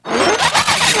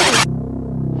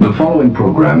The following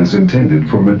program is intended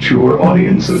for mature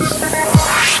audiences.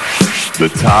 The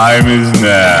time is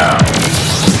now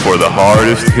for the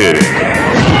hardest hitting,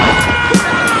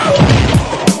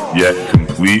 yet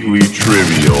completely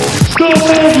trivial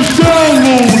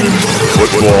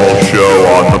football show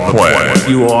on the planet.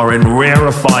 You are in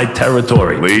rarefied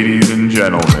territory. Ladies and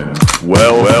gentlemen,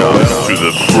 welcome to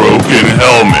the Broken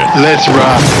Helmet. Let's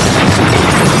rock.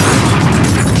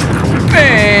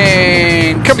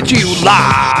 And coming to you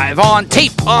live on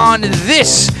tape on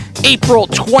this April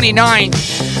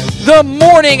 29th, the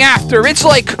morning after. It's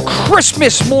like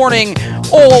Christmas morning,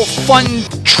 all fun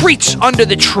treats under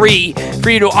the tree for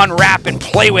you to unwrap and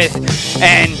play with.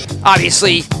 And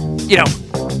obviously, you know,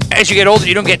 as you get older,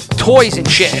 you don't get toys and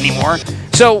shit anymore.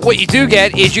 So what you do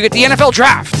get is you get the NFL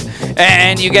draft.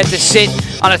 And you get to sit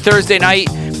on a Thursday night,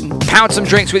 pound some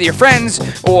drinks with your friends,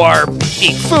 or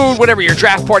eat food, whatever your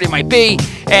draft party might be,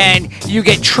 and you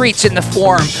get treats in the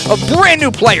form of brand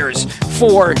new players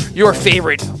for your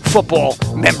favorite football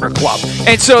member club.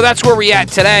 And so that's where we're at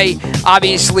today.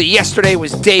 Obviously, yesterday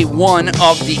was day one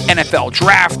of the NFL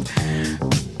draft.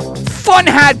 Fun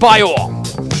had by all.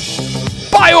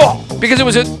 By all. Because it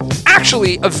was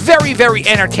actually a very, very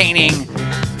entertaining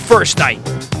first night.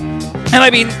 And I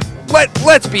mean,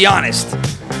 let's be honest.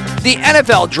 The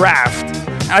NFL draft,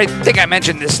 I think I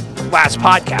mentioned this last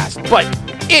podcast, but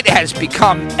it has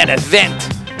become an event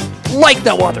like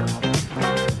no other.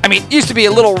 I mean, it used to be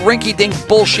a little rinky-dink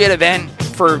bullshit event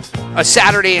for a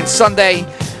Saturday and Sunday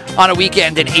on a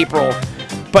weekend in April,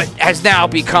 but has now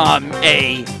become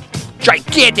a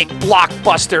gigantic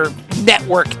blockbuster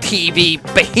network TV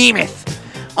behemoth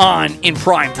in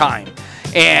prime time.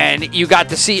 And you got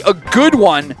to see a good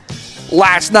one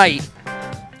last night,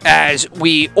 as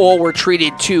we all were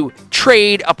treated to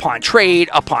trade upon trade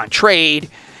upon trade,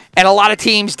 and a lot of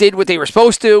teams did what they were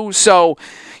supposed to. So,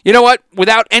 you know what?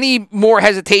 Without any more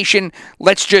hesitation,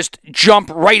 let's just jump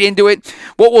right into it.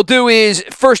 What we'll do is,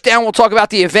 first down, we'll talk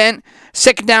about the event.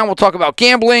 Second down, we'll talk about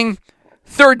gambling.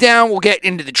 Third down, we'll get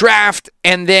into the draft.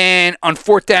 And then on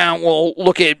fourth down, we'll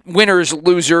look at winners,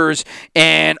 losers,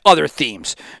 and other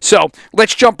themes. So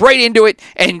let's jump right into it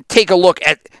and take a look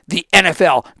at the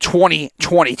NFL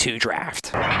 2022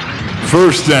 draft.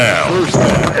 First down.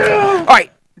 All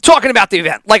right, talking about the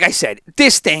event. Like I said,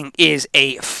 this thing is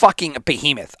a fucking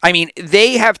behemoth. I mean,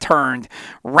 they have turned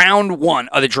round one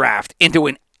of the draft into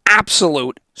an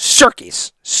absolute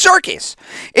circus.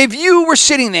 If you were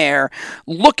sitting there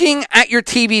looking at your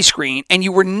TV screen and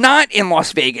you were not in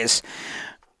Las Vegas,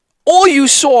 all you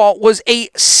saw was a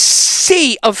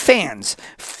sea of fans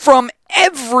from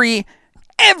every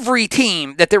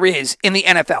team that there is in the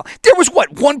NFL. There was,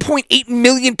 1.8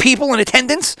 million people in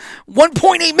attendance?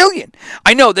 1.8 million.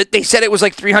 I know that they said it was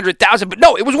like 300,000, but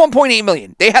no, it was 1.8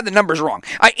 million. They had the numbers wrong.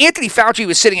 Anthony Fauci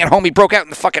was sitting at home. He broke out in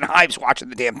the fucking hives watching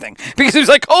the damn thing because he was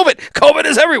like, COVID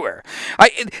is everywhere.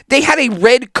 They had a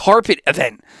red carpet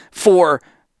event for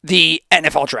the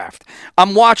NFL draft.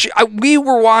 We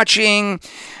were watching.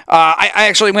 I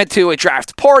actually went to a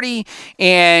draft party,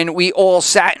 and we all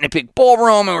sat in a big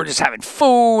ballroom, and we were just having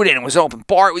food, and it was an open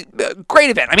bar. It was a great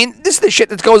event. I mean, this is the shit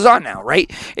that goes on now,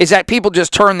 right? Is that people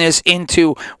just turn this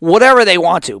into whatever they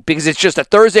want to, because it's just a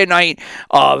Thursday night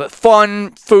of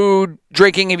fun, food,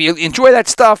 drinking. If you enjoy that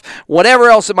stuff, whatever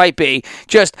else it might be,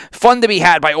 just fun to be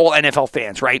had by all NFL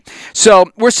fans, right? So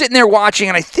we're sitting there watching,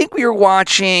 and I think we were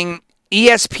watching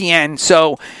ESPN,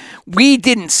 so we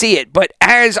didn't see it, but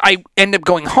as I end up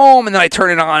going home and then I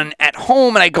turn it on at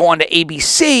home and I go on to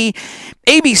ABC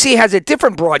has a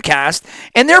different broadcast,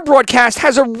 and their broadcast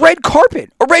has a red carpet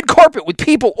with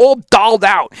people all dolled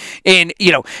out in,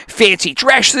 fancy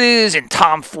dresses and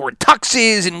Tom Ford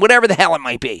tuxes and whatever the hell it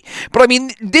might be. But I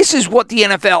mean, this is what the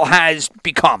NFL has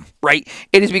become, right?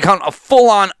 It has become a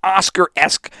full-on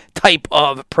Oscar-esque type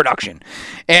of production.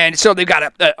 And so they've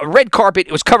got a red carpet.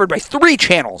 It was covered by three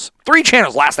channels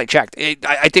last I checked. I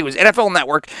think it was NFL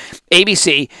Network,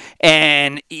 ABC,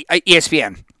 and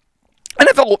ESPN.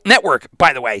 NFL Network,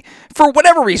 by the way, for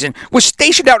whatever reason, was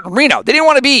stationed out in Reno. They didn't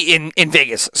want to be in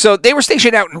Vegas, so they were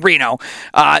stationed out in Reno.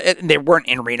 They weren't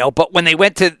in Reno, but when they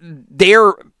went to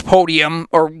their podium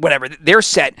or whatever, their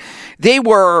set, they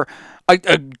were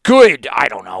a good,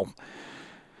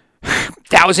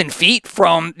 1,000 feet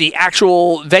from the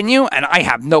actual venue, and I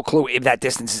have no clue if that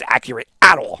distance is accurate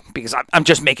at all, because I'm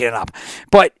just making it up.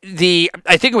 But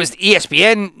I think it was the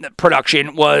ESPN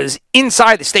production was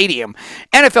inside the stadium.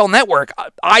 NFL Network,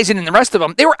 Eisen and the rest of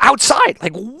them, they were outside,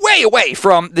 like way away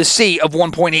from the sea of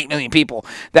 1.8 million people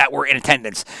that were in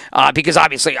attendance. Because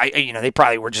obviously, they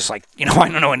probably were just like, I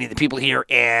don't know any of the people here,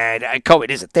 and COVID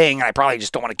is a thing, and I probably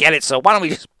just don't want to get it, so why don't we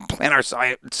just plan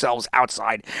ourselves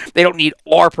outside. They don't need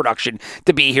our production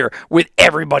to be here with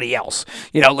everybody else.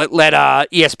 Let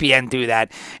ESPN do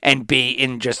that and be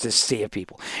in just a sea of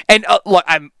people. And look,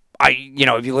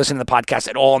 if you listen to the podcast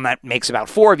at all, and that makes about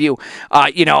 4 of you,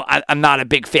 I'm not a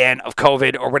big fan of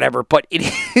COVID or whatever, but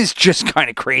it is just kind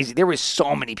of crazy. There was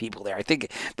so many people there. I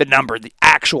think the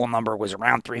actual number was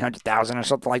around 300,000 or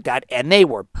something like that, and they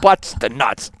were butts to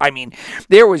nuts. I mean,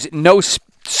 there was no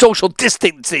social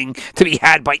distancing to be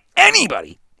had by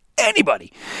anybody.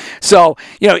 So,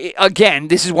 again,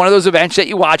 this is one of those events that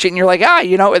you watch it and you're like,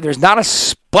 if there's not a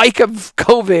spike of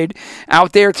COVID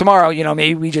out there tomorrow,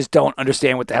 maybe we just don't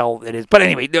understand what the hell it is. But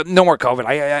anyway, no more COVID.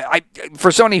 I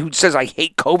for somebody who says I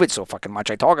hate COVID so fucking much,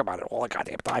 I talk about it all the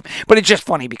goddamn time. But it's just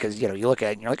funny because, you look at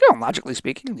it and you're like, logically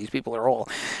speaking, these people are all,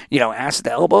 ass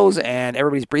to elbows and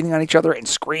everybody's breathing on each other and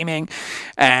screaming.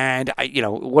 And,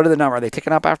 what are the number? Are they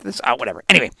ticking up after this? Whatever.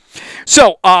 Anyway,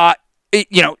 so,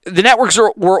 the networks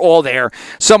were all there.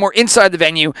 Some were inside the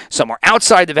venue, some were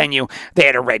outside the venue. They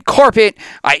had a red carpet,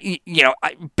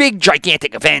 big,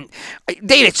 gigantic event.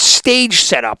 They had a stage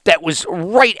set up that was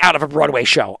right out of a Broadway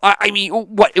show.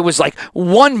 It was like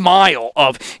 1 mile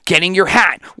of getting your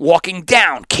hat, walking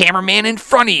down, cameraman in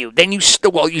front of you. Then you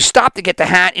stop to get the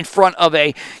hat in front of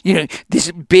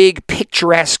this big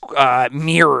picturesque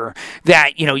mirror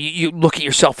that, you look at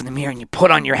yourself in the mirror and you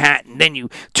put on your hat, and then you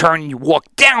turn and you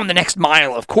walk down the next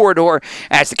mile of corridor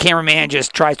as the cameraman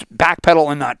just tries to backpedal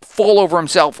and not fall over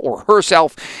himself or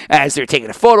herself as they're taking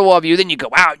a photo of you. Then you go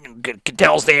out and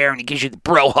Goodell's there and he gives you the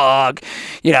bro hug,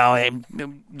 and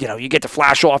you get to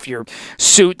flash off your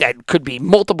suit that could be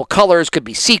multiple colors, could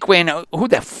be sequin. Who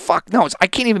the fuck knows? I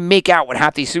can't even make out what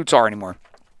half these suits are anymore.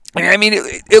 I mean,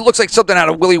 it looks like something out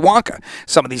of Willy Wonka,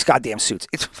 some of these goddamn suits.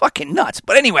 It's fucking nuts.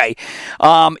 But anyway,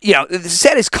 the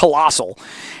set is colossal.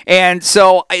 And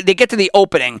so they get to the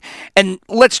opening, and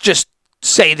let's just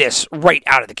say this right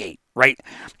out of the gate, right?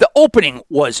 The opening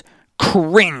was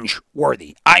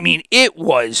cringe-worthy. I mean, it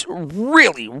was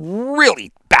really,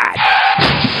 really bad.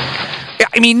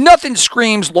 I mean, nothing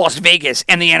screams Las Vegas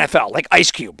and the NFL like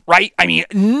Ice Cube, right? I mean,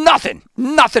 nothing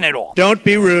at all. Don't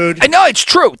be rude. I know it's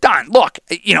true, Don. Look,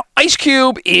 Ice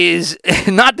Cube is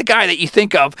not the guy that you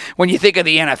think of when you think of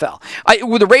the NFL.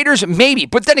 With the Raiders, maybe,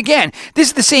 but then again, this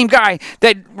is the same guy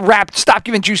that rapped "Stop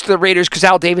giving juice to the Raiders because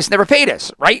Al Davis never paid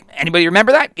us," right? Anybody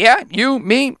remember that? Yeah, you,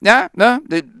 me, no,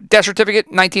 the death certificate,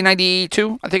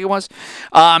 1992, I think it was.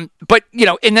 But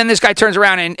and then this guy turns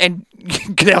around and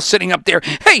Goodell's sitting up there.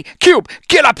 Hey, Cube,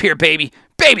 get up here, baby,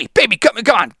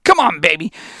 come on,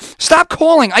 baby. Stop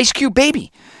calling Ice Cube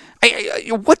baby.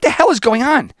 What the hell is going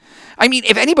on? I mean,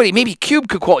 if anybody, maybe Cube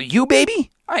could call you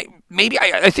baby.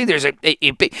 I think there's a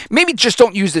maybe just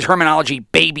don't use the terminology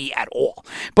baby at all.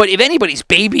 But if anybody's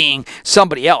babying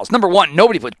somebody else, number one,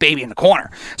 nobody puts baby in the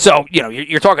corner. So,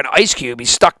 you're talking to Ice Cube, he's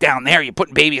stuck down there, you're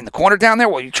putting baby in the corner down there,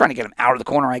 well, you're trying to get him out of the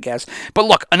corner, I guess. But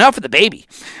look, enough of the baby.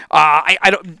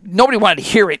 Nobody wanted to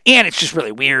hear it, and it's just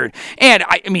really weird. And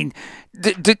I mean,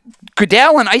 the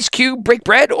Goodell and Ice Cube break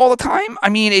bread all the time. I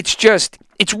mean,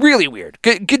 it's really weird.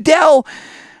 Goodell,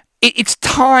 it's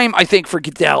time, I think, for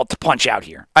Goodell to punch out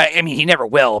here. I mean, he never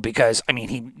will because,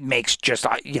 he makes just,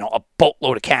 a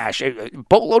boatload of cash. A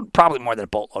boatload? Probably more than a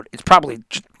boatload. It's probably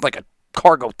just like a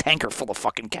cargo tanker full of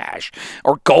fucking cash.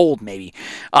 Or gold, maybe,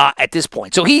 at this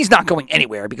point. So he's not going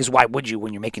anywhere because why would you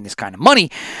when you're making this kind of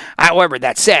money? However,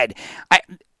 that said,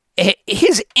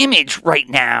 his image right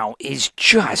now is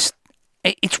just...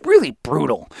 It's really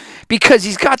brutal because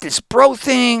he's got this bro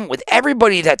thing with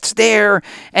everybody that's there,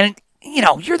 and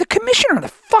you're the commissioner of the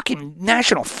fucking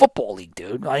National Football League,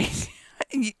 dude. Like,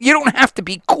 you don't have to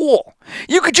be cool.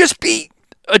 You could just be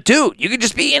a dude. You could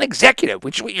just be an executive,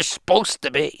 which is what you're supposed to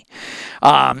be.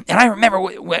 And I remember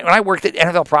when I worked at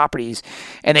NFL Properties,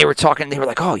 and they were talking. They were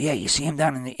like, "Oh yeah, you see him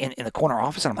down in the corner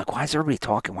office." And I'm like, "Why is everybody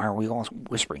talking? Why are we all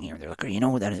whispering here?" They're like, "Oh, you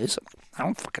know who that is?" I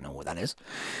don't fucking know who that is.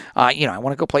 I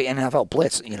want to go play NFL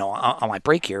Blitz, on my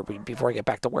break here before I get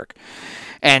back to work.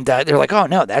 And they're like, "Oh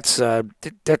no, that's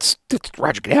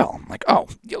Roger Goodell." I'm like, "Oh,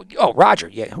 Roger,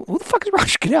 yeah, who the fuck is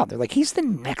Roger Goodell?" They're like, "He's the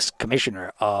next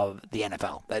commissioner of the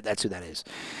NFL. That's who that is."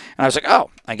 And I was like, "Oh,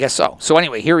 I guess so." So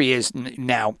anyway, here he is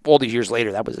now, all these years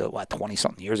later. That was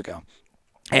 20-something years ago.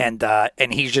 And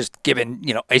he's just given,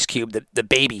 Ice Cube the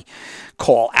baby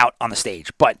call out on the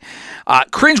stage. But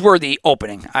cringeworthy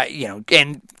opening,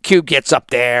 and Cube gets up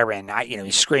there and,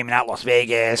 he's screaming out Las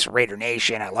Vegas, Raider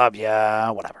Nation, I love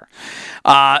ya, whatever.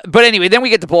 But anyway, then we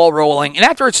get the ball rolling. And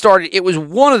after it started, it was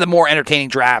one of the more entertaining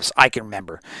drafts I can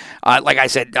remember. Like I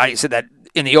said that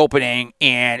in the opening,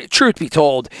 and truth be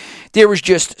told, there was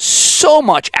just so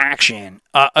much action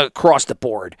across the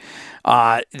board.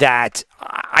 that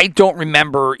I don't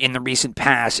remember in the recent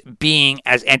past being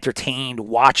as entertained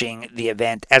watching the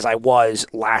event as I was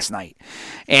last night.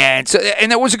 And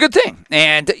that was a good thing.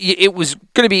 And it was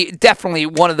going to be definitely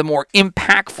one of the more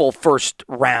impactful first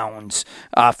rounds,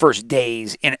 first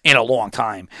days in a long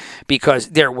time, because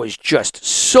there was just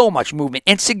so much movement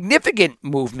and significant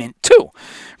movement too,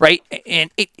 right?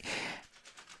 And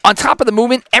on top of the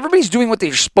movement, everybody's doing what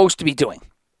they're supposed to be doing.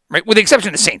 Right, with the exception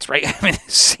of the Saints, right? I mean,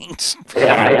 the Saints,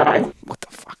 what the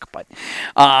fuck? But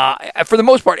for the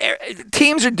most part,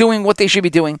 teams are doing what they should be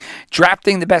doing,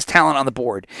 drafting the best talent on the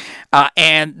board.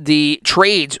 And the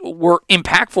trades were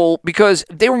impactful because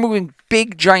they were moving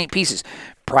big, giant pieces,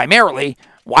 primarily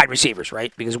wide receivers,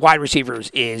 right? Because wide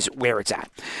receivers is where it's at.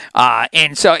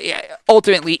 And so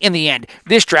ultimately, in the end,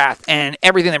 this draft and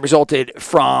everything that resulted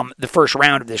from the first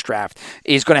round of this draft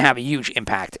is going to have a huge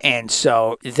impact. And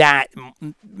so that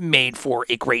made for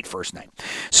a great first night.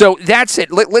 So that's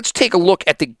it. Let's take a look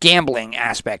at the gambling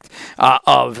aspect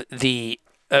of the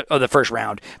first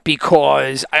round,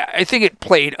 because I think it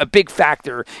played a big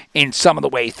factor in some of the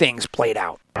way things played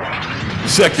out.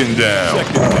 Second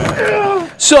down.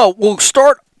 So we'll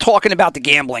start talking about the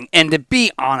gambling, and to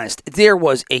be honest, there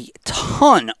was a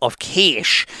ton of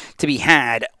cash to be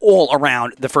had all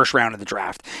around the first round of the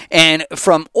draft. And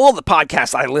from all the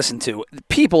podcasts I listened to,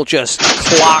 people just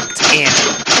clocked in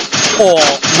all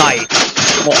night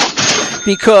long.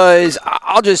 Because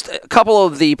a couple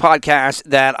of the podcasts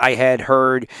that I had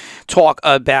heard talk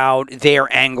about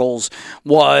their angles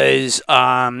was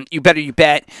You Better You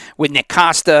Bet with Nick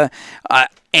Costa,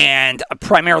 and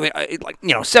primarily,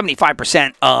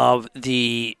 75% of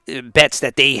the bets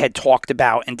that they had talked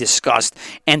about and discussed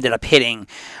ended up hitting.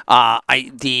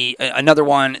 Another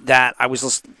one that I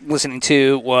was listening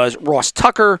to was Ross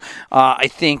Tucker. I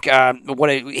think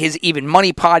his Even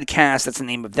Money podcast. That's the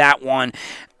name of that one.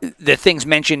 The things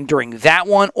mentioned during that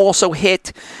one also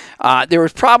hit. There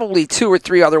was probably 2 or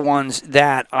 3 other ones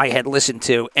that I had listened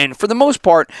to, and for the most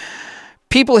part,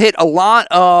 people hit a lot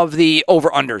of the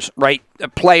over-unders, right? A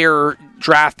player,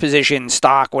 draft position,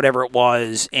 stock, whatever it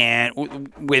was, and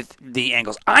with the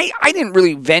angles. I didn't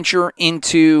really venture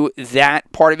into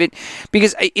that part of it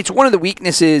because it's one of the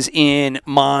weaknesses in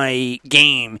my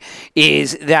game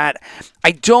is that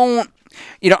I don't,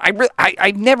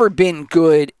 I've never been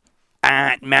good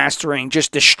at mastering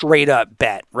just a straight up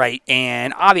bet, right?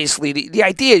 And obviously the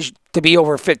idea is to be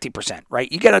over 50%, right?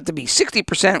 You got to be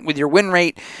 60% with your win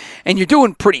rate, and you're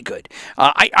doing pretty good.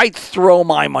 I throw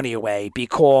my money away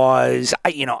because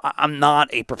I'm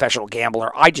not a professional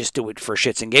gambler. I just do it for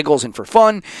shits and giggles and for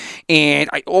fun, and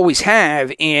I always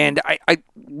have. And I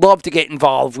love to get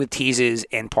involved with teases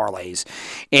and parlays.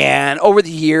 And over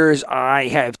the years, I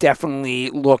have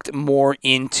definitely looked more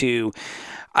into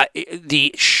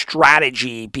the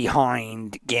strategy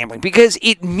behind gambling, because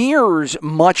it mirrors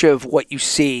much of what you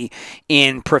see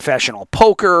in professional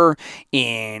poker,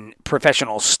 in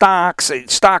professional stocks,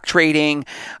 stock trading.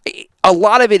 A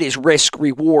lot of it is risk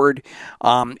reward.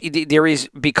 There is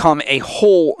become a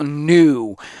whole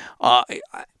new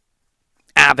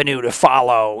avenue to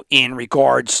follow in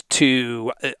regards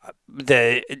to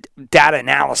the data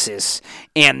analysis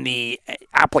and the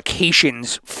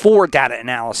applications for data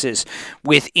analysis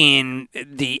within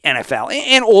the NFL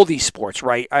and all these sports,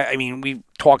 right? I mean, we've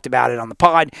talked about it on the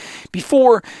pod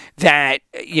before that,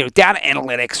 data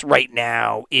analytics right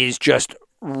now is just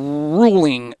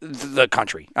ruling the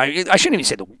country. I shouldn't even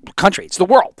say the country, it's the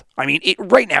world. I mean,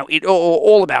 right now, it's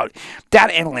all about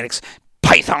data analytics,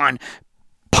 Python,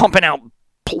 pumping out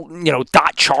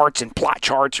dot charts and plot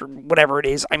charts or whatever it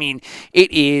is. I mean, it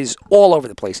is all over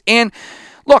the place. And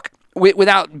look,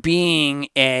 without being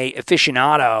a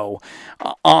aficionado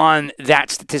on that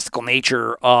statistical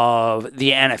nature of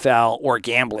the NFL or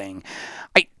gambling,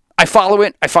 I follow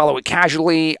it. I follow it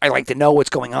casually. I like to know what's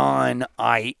going on.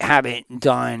 I haven't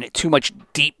done too much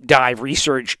deep dive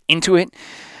research into it.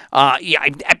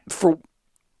 For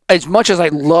as much as I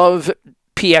love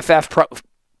PFF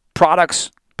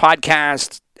products,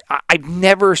 podcasts, I've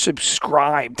never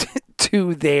subscribed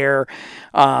to their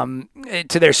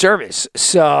service,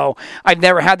 so I've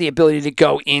never had the ability to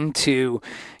go into,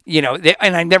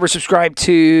 and I never subscribed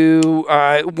to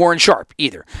Warren Sharp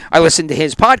either. I listened to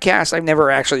his podcast. I've never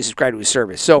actually subscribed to his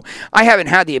service, so I haven't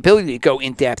had the ability to go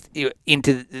in depth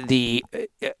into the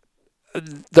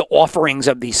offerings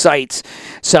of these sites.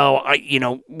 So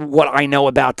what I know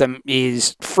about them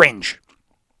is fringe.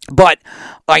 But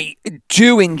I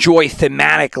do enjoy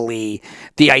thematically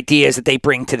the ideas that they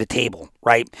bring to the table.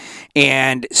 right?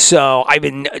 And so I've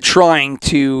been trying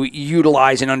to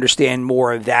utilize and understand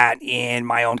more of that in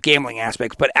my own gambling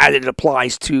aspects, but as it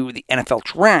applies to the NFL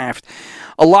draft,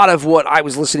 a lot of what I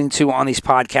was listening to on these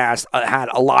podcasts had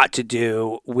a lot to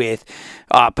do with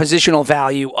positional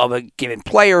value of a given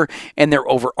player and their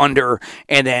over-under,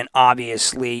 and then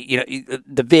obviously,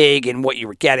 the VIG and what you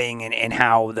were getting and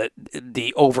how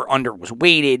the over-under was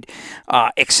weighted,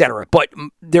 etc. But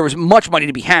there was much money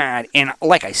to be had, and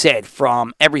like I said,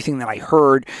 from everything that I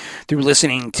heard through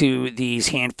listening to these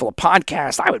handful of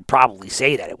podcasts, I would probably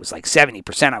say that it was like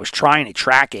 70%. I was trying to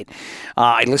track it.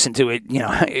 I listened to it,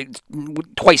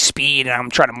 twice speed, and I'm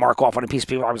trying to mark off on a piece of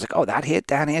paper. I was like, oh, that hit,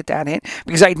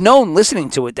 because I'd known listening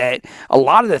to it that a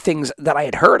lot of the things that I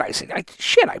had heard, I said, I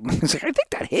think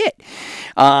that hit.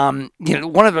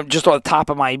 One of them just on the top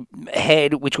of my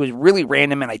head, which was really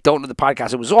random, and I don't know the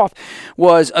podcast it was off,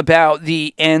 was about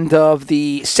the end of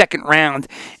the second round,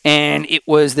 and it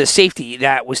was the safety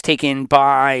that was taken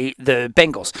by the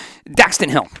Bengals,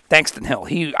 Daxton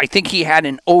Hill. I think he had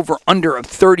an over-under of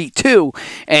 32,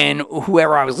 and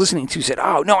whoever I was listening to said,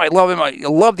 oh, no, I love him. I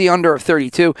love the under of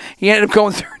 32. He ended up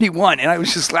going 31, and I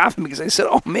was just laughing because I said,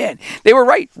 oh, man, they were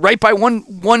right by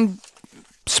one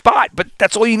spot, but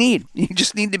that's all you need. You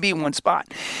just need to be in one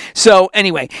spot. So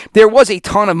anyway, there was a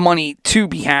ton of money to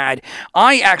be had.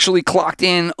 I actually clocked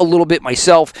in a little bit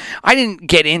myself. I didn't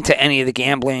get into any of the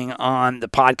gambling on the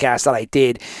podcast that I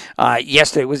did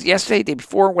yesterday. Was yesterday, day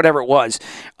before, whatever it was,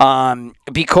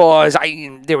 because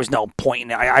there was no point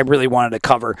in it. I really wanted to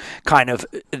cover kind of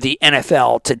the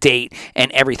NFL to date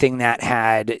and everything that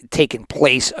had taken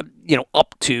place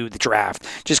up to the draft.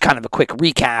 Just kind of a quick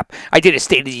recap. I did a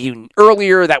State of the Union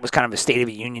earlier. That was kind of a State of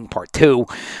the Union part 2,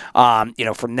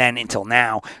 from then until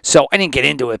now. So I didn't get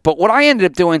into it. But what I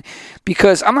ended up doing,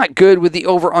 because I'm not good with the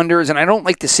over-unders and I don't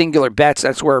like the singular bets,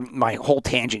 that's where my whole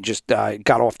tangent just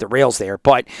got off the rails there.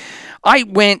 But I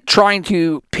went trying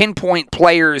to pinpoint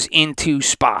players into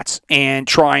spots and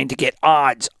trying to get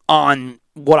odds on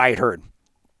what I had heard.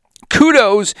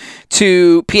 Kudos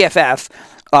to PFF.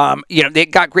 They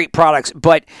got great products,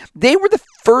 but they were the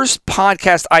first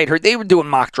podcast I'd heard. They were doing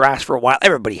mock drafts for a while.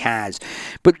 Everybody has.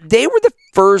 But they were the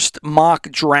first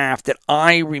mock draft that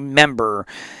I remember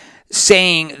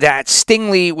saying that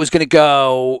Stingley was going to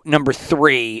go number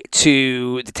 3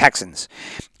 to the Texans.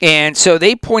 And so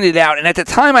they pointed out, and at the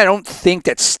time, I don't think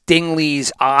that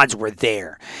Stingley's odds were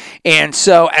there. And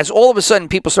so as all of a sudden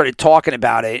people started talking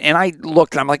about it, and I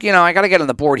looked, and I'm like, I got to get on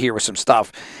the board here with some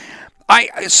stuff.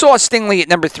 I saw Stingley at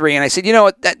number 3, and I said,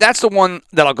 that's the one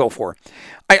that I'll go for.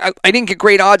 I didn't get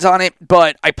great odds on it,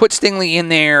 but I put Stingley in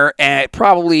there at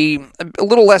probably a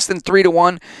little less than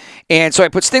 3-1. And so I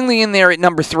put Stingley in there at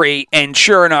number 3, and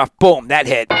sure enough, boom, that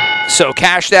hit. So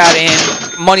cash that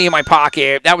in, money in my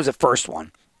pocket. That was the first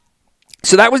one.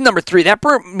 So that was number 3. That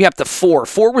brought me up to 4.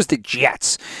 4 was the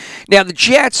Jets. Now, the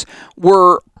Jets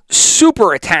were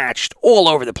super attached all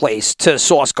over the place to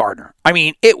Sauce Gardner. I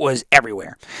mean, it was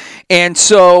everywhere. And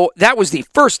so that was the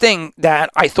first thing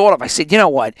that I thought of. I said, you know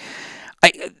what?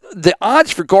 The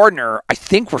odds for Gardner, I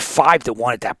think, were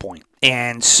 5-1 at that point.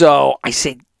 And so I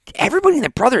said, everybody and their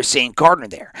brother is saying Gardner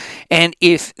there. And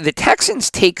if the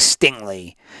Texans take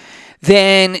Stingley,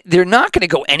 then they're not going to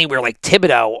go anywhere like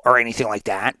Thibodeau or anything like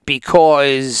that,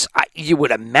 because you would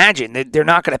imagine that they're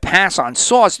not going to pass on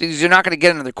Sauce because they're not going to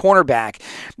get another cornerback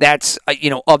that's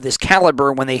of this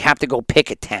caliber when they have to go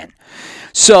pick at 10.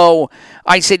 So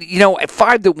I said, at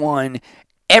 5-1,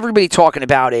 everybody talking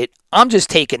about it, I'm just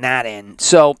taking that in.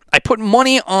 So I put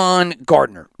money on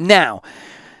Gardner. Now,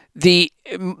 the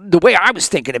way I was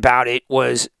thinking about it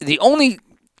was the only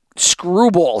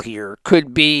screwball here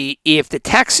could be if the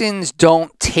Texans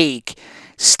don't take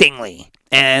Stingley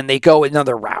and they go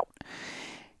another route.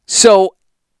 So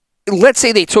let's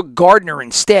say they took Gardner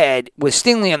instead with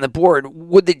Stingley on the board.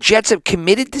 Would the Jets have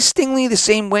committed to Stingley the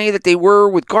same way that they were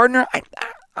with Gardner?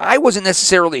 I wasn't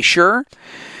necessarily sure.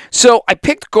 So I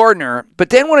picked Gardner,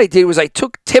 but then what I did was I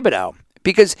took Thibodeau,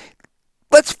 because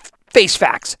let's face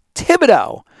facts.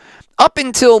 Thibodeau, up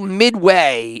until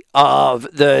midway of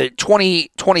the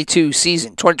 2022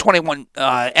 season, 2021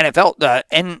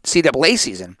 NCAA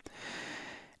season,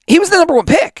 he was the number 1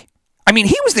 pick. I mean,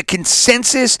 he was the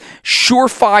consensus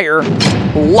surefire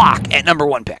lock at number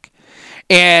 1 pick.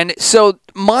 And so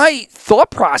my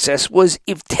thought process was,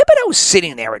 if Thibodeau's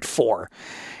sitting there at 4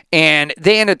 and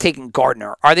they end up taking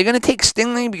Gardner, are they going to take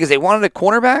Stingley because they wanted a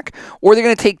cornerback, or are they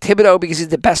going to take Thibodeau because he's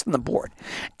the best on the board?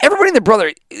 Everybody and their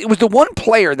brother, it was the one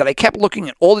player that I kept looking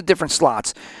at all the different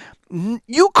slots.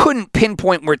 You couldn't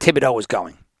pinpoint where Thibodeau was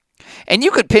going. And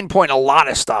you could pinpoint a lot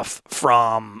of stuff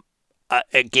from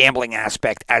a gambling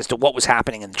aspect as to what was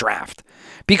happening in the draft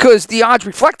because the odds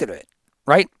reflected it,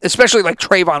 right? Especially like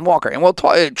Trayvon Walker, and we'll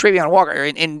talk Trayvon Walker,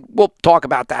 and we'll talk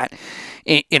about that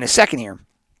in a second here.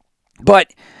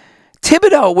 But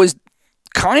Thibodeau was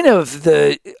kind of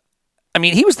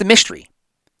he was the mystery,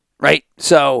 right?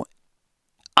 So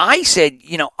I said,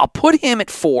 I'll put him at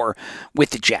 4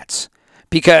 with the Jets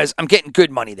because I'm getting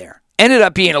good money there. Ended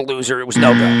up being a loser. It was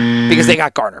no good because they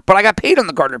got Gardner. But I got paid on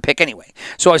the Gardner pick anyway.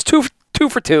 So I was two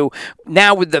for two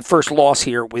now with the first loss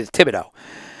here with Thibodeau.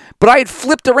 But I had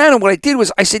flipped around, and what I did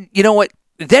was I said, you know what?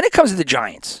 Then it comes to the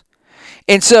Giants.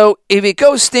 And so if it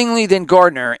goes Stingley, then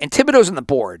Gardner, and Thibodeau's on the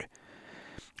board,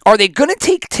 are they going to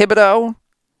take Thibodeau,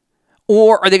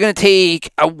 or are they going to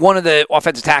take one of the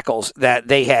offensive tackles that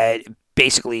they had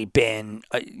basically been,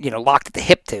 locked at the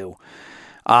hip to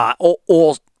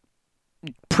all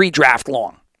pre-draft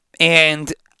long?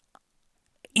 And,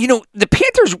 the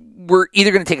Panthers were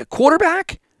either going to take a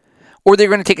quarterback or they're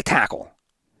going to take a tackle.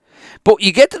 But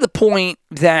you get to the point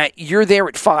that you're there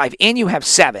at 5 and you have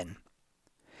 7.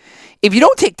 If you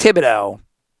don't take Thibodeau,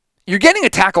 you're getting a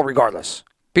tackle regardless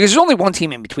because there's only one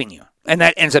team in between you, and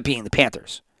that ends up being the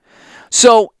Panthers.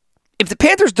 So if the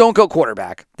Panthers don't go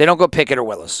quarterback, they don't go Pickett or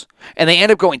Willis, and they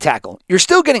end up going tackle, you're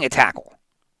still getting a tackle.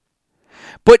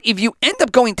 But if you end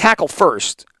up going tackle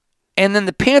first, and then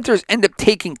the Panthers end up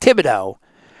taking Thibodeau,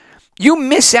 you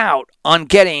miss out on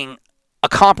getting a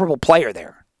comparable player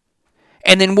there.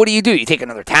 And then what do? You take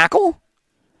another tackle?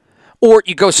 Or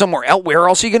you go somewhere else? Where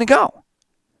else are you going to go?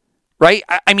 Right?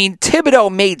 I mean,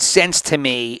 Thibodeau made sense to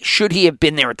me should he have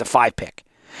been there at the 5 pick.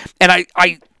 And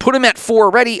I put him at 4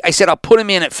 already. I said I'll put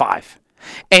him in at 5.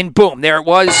 And boom, there it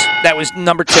was. That was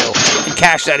number 2. And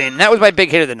cashed that in. That was my big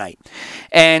hit of the night.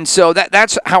 And so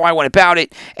that's how I went about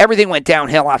it. Everything went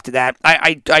downhill after that.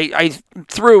 I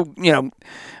threw,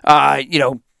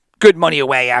 good money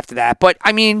away after that. But,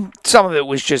 I mean, some of it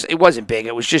was just, it wasn't big.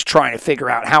 It was just trying to figure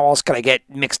out how else could I get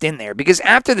mixed in there. Because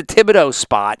after the Thibodeau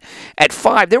spot at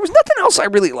 5, there was nothing else I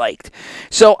really liked.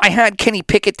 So I had Kenny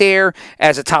Pickett there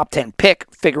as a top 10 pick,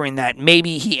 figuring that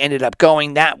maybe he ended up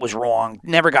going. That was wrong.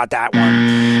 Never got that one.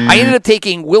 I ended up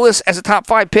taking Willis as a top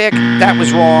 5 pick. That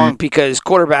was wrong because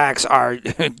quarterbacks are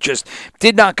just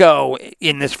did not go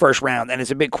in this first round. And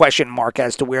it's a big question mark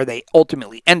as to where they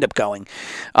ultimately end up going.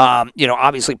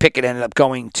 Obviously Pickett ended up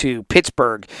going to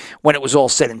Pittsburgh when it was all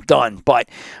said and done. But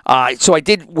so I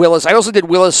did Willis. I also did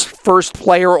Willis first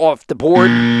player off the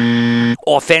board.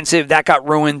 Offensive. That got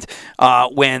ruined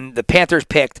when the Panthers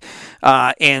picked.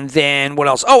 And then what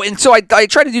else? Oh, and so I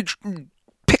tried to do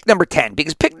pick number 10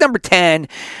 because pick number 10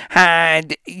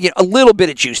 had a little bit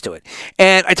of juice to it.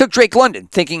 And I took Drake London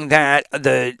thinking that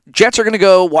the Jets are going to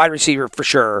go wide receiver for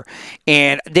sure.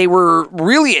 And they were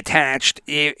really attached,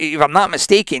 if I'm not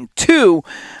mistaken, to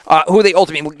who they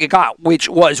ultimately got, which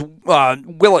was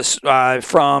Willis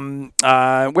from,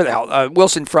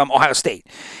 Wilson from Ohio State.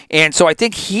 And so I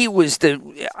think he was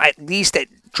at least at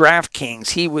DraftKings,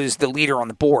 he was the leader on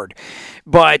the board.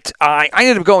 But I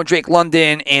ended up going Drake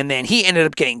London, and then he ended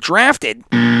up getting drafted.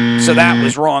 So that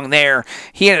was wrong there.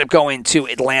 He ended up going to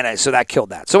Atlanta, so that killed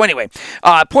that. So anyway,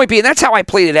 point being, that's how I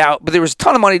played it out. But there was a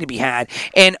ton of money to be had.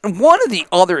 And one of the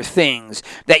other things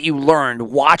that you learned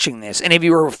watching this, and if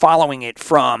you were following it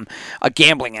from a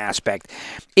gambling aspect,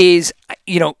 is,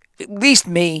 at least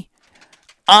me,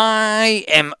 I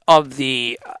am of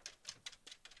the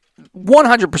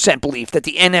 100% belief that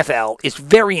the NFL is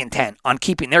very intent on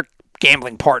keeping their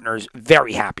gambling partners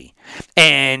very happy.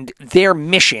 And their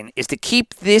mission is to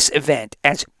keep this event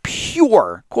as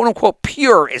pure, quote unquote,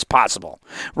 pure as possible,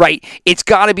 right? It's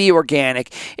got to be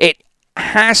organic. It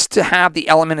has to have the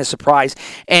element of surprise,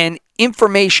 and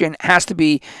information has to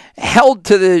be held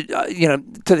to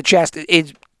the chest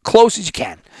as close as you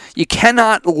can. You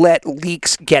cannot let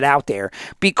leaks get out there,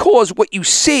 because what you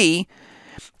see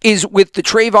is with the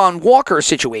Trayvon Walker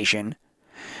situation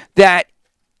that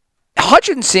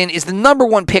Hutchinson is the number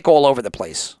 1 pick all over the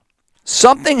place.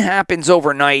 Something happens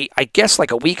overnight, I guess like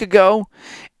a week ago,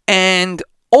 and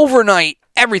overnight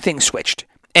everything switched.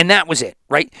 And that was it,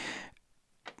 right?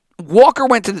 Walker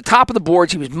went to the top of the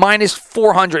boards. He was minus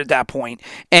 400 at that point,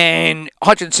 and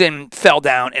Hutchinson fell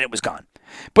down and it was gone.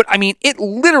 But, I mean, it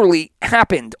literally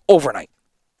happened overnight.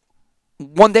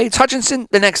 One day it's Hutchinson,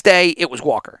 the next day it was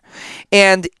Walker.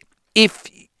 And if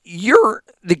you're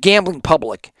the gambling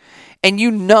public and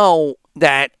you know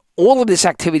that all of this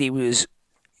activity was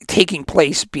taking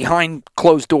place behind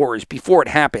closed doors before it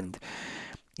happened,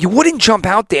 you wouldn't jump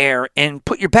out there and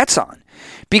put your bets on.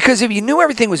 Because if you knew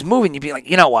everything was moving, you'd be like,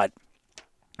 you know what?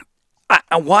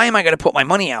 why am I going to put my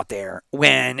money out there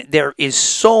when there is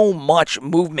so much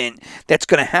movement that's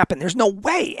going to happen? There's no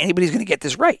way anybody's going to get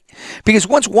this right. Because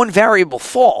once one variable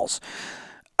falls,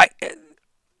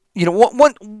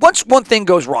 once one thing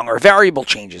goes wrong or a variable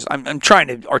changes, I'm trying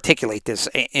to articulate this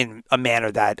in a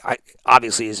manner that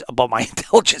obviously is above my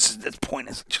intelligence at this point.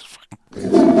 It's just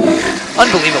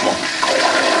unbelievable.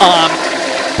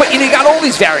 But, you got all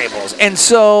these variables. And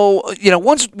so,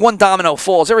 once one domino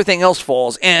falls, everything else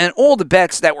falls. And all the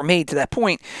bets that were made to that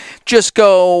point just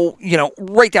go,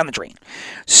 right down the drain.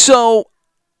 So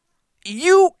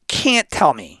you can't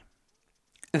tell me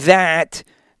that,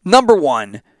 number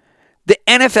one, the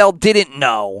NFL didn't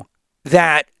know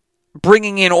that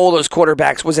bringing in all those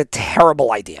quarterbacks was a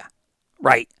terrible idea,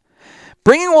 right?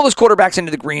 Bringing all those quarterbacks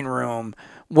into the green room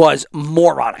was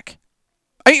moronic.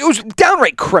 It was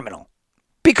downright criminal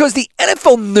because the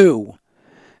NFL knew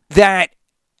that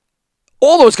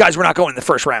all those guys were not going in the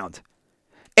first round.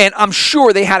 And I'm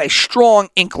sure they had a strong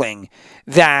inkling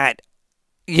that,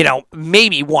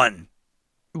 maybe one,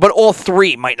 but all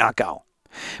three might not go.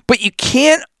 But you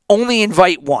can't only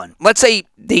invite one. Let's say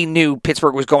they knew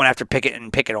Pittsburgh was going after Pickett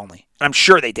and Pickett only. And I'm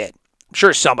sure they did. I'm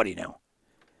sure somebody knew.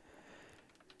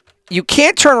 You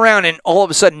can't turn around and all of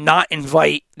a sudden not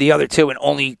invite the other two and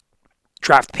only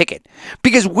draft Pickett.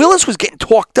 Because Willis was getting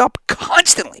talked up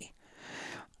constantly.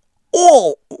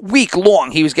 All week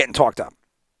long he was getting talked up.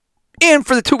 And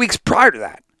for the 2 weeks prior to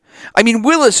that. I mean,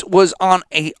 Willis was on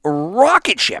a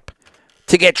rocket ship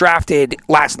to get drafted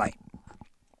last night.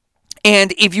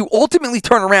 And if you ultimately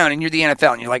turn around and you're the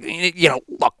NFL and you're like,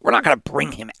 look, we're not going to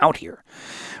bring him out here.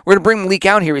 We're going to bring Malik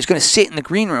out here. He's going to sit in the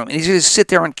green room and he's going to sit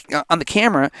there on the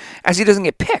camera as he doesn't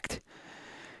get picked.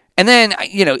 And then,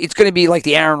 it's going to be like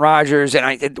the Aaron Rodgers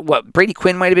and Brady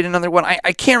Quinn might have been another one.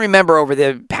 I can't remember over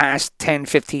the past 10,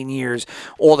 15 years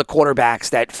all the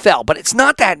quarterbacks that fell, but it's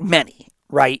not that many,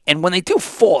 right? And when they do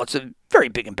fall, it's a very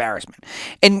big embarrassment.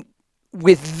 And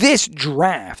with this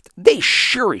draft, they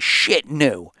sure as shit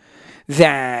knew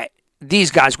that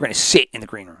these guys were going to sit in the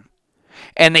green room.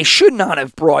 And they should not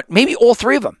have brought maybe all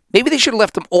three of them. Maybe they should have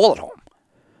left them all at home,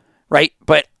 right?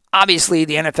 But obviously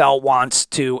the NFL wants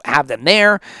to have them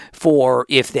there for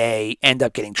if they end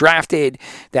up getting drafted,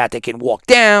 that they can walk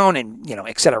down and,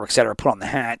 et cetera, put on the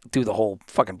hat, do the whole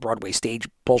fucking Broadway stage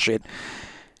bullshit.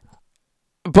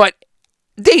 But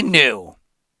they knew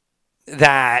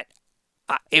that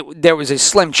there was a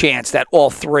slim chance that all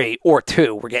three or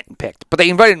two were getting picked. But they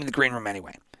invited them to the green room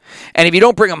anyway. And if you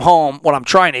don't bring them home, what I'm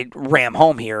trying to ram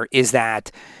home here is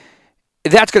that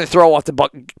that's going to throw off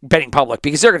the betting public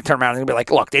because they're going to turn around and be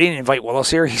like, look, they didn't invite Willis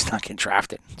here. He's not getting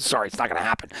drafted. Sorry, it's not going to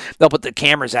happen. They'll put the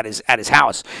cameras at his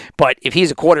house. But if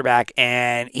he's a quarterback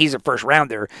and he's a first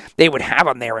rounder, they would have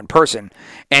him there in person.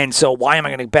 And so why am I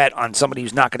going to bet on somebody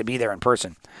who's not going to be there in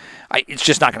person? It's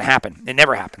just not going to happen. It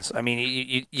never happens. I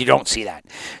mean, you don't see that.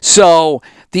 So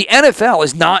the NFL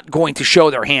is not going to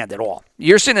show their hand at all.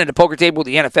 You're sitting at a poker table with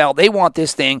the NFL. They want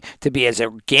this thing to be as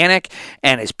organic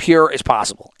and as pure as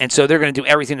possible. And so they're going to do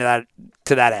everything to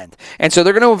that end. And so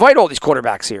they're going to invite all these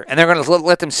quarterbacks here. And they're going to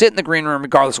let them sit in the green room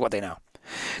regardless of what they know.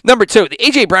 Number two, the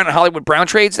A.J. Brown and Hollywood Brown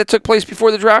trades that took place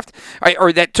before the draft,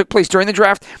 or that took place during the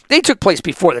draft, they took place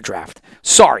before the draft.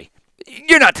 Sorry.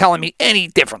 You're not telling me any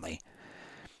differently.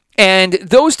 And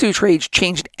those two trades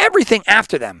changed everything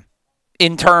after them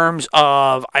in terms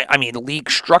of,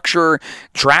 league structure,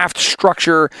 draft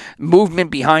structure,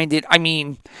 movement behind it. I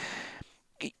mean,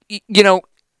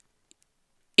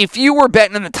 if you were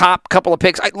betting in the top couple of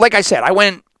picks, like I said, I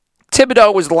went,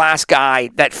 Thibodeau was the last guy,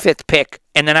 that fifth pick,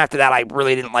 and then after that I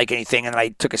really didn't like anything, and then I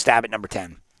took a stab at number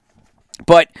 10.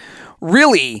 But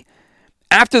really,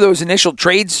 after those initial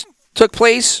trades took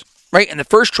place, right, and the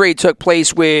first trade took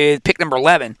place with pick number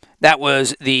 11. That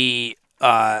was the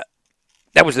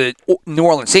New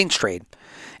Orleans Saints trade.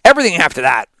 Everything after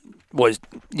that was,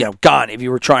 gone if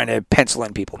you were trying to pencil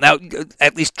in people. Now,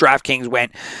 at least DraftKings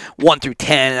went 1 through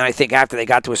 10, and I think after they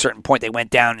got to a certain point, they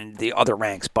went down into the other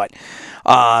ranks. But,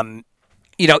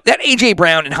 that A.J.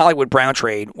 Brown and Hollywood Brown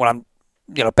trade, when I'm,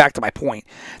 back to my point,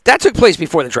 that took place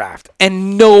before the draft,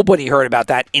 and nobody heard about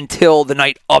that until the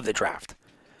night of the draft.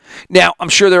 Now, I'm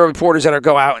sure there are reporters that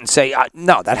go out and say,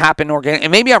 no, that happened organically.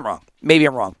 And maybe I'm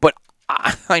wrong. But,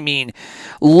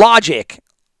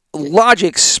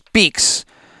 logic speaks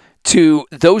to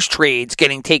those trades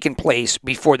getting taken place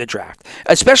before the draft,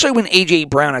 especially when A.J.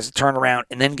 Brown has to turn around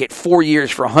and then get 4 years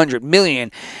for $100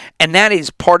 million. And that is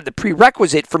part of the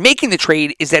prerequisite for making the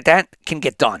trade is that can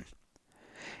get done.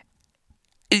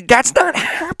 That's not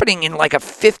happening in like a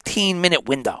 15-minute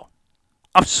window.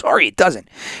 I'm sorry, it doesn't.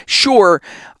 Sure,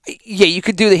 yeah, you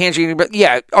could do the handshake, but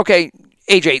yeah, okay,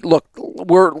 AJ, look,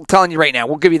 we're telling you right now,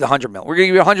 we'll give you the $100 million. We're going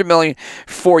to give you $100 million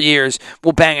for 4 years.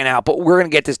 We'll bang it out, but we're going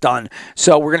to get this done.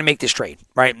 So we're going to make this trade,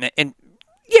 right? And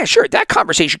yeah, sure, that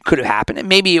conversation could have happened, and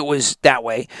maybe it was that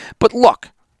way. But look,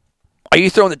 are you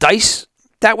throwing the dice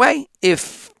that way?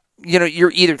 If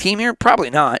you're either team here, probably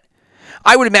not.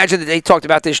 I would imagine that they talked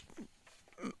about this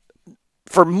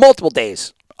for multiple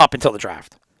days up until the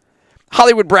draft.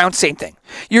 Hollywood Brown, same thing.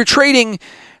 You're trading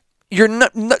your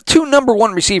two number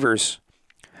one receivers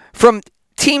from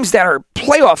teams that are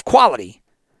playoff quality,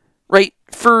 right,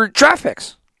 for draft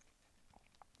picks.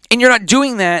 And you're not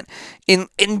doing that in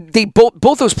they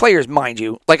both those players, mind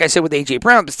you, like I said with A.J.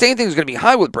 Brown, the same thing is going to be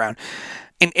Hollywood Brown.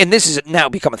 And this has now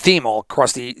become a theme all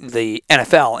across the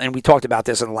NFL, and we talked about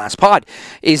this in the last pod,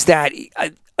 is that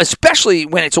especially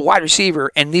when it's a wide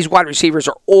receiver, and these wide receivers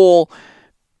are all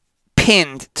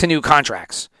pinned to new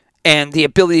contracts and the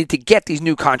ability to get these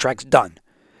new contracts done.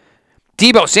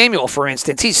 Deebo Samuel, for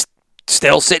instance, he's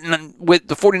still sitting with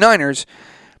the 49ers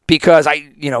because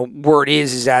word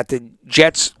is that the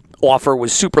Jets offer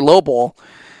was super lowball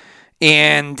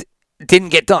and didn't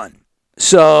get done.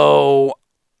 So,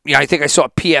 I think I saw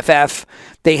PFF.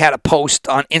 They had a post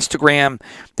on Instagram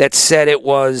that said it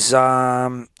was,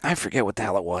 I forget what the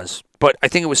hell it was, but I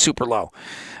think it was super low.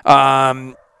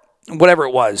 Whatever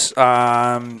it was.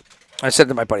 I said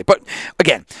to my buddy. But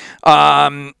again,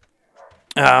 hold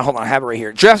on, I have it right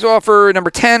here. Draft offer number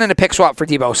 10 and a pick swap for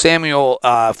Deebo Samuel.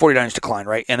 49ers declined,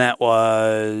 right? And that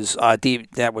was what do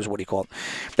you call it?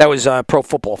 That was Pro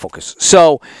Football Focus.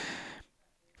 So,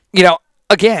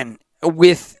 again,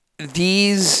 with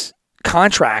these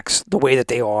contracts the way that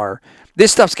they are,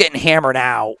 this stuff's getting hammered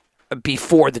out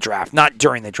before the draft, not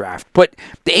during the draft. But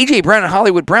the A.J. Brown and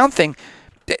Hollywood Brown thing,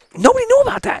 nobody knew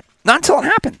about that. Not until it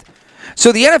happened.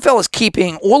 So the NFL is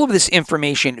keeping all of this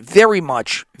information very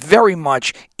much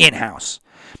in-house.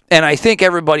 And I think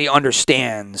everybody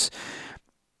understands,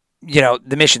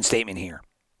 the mission statement here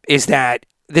is that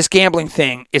this gambling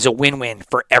thing is a win-win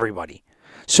for everybody.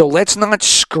 So let's not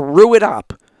screw it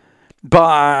up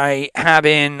by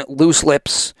having loose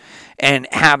lips and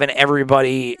having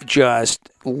everybody just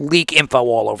leak info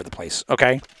all over the place,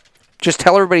 okay? Just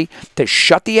tell everybody to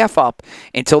shut the F up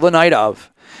until the night of,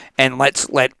 and let's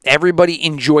let everybody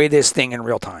enjoy this thing in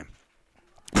real time.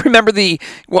 Remember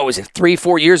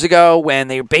 3-4 years ago when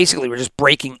they basically were just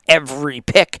breaking every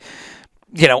pick,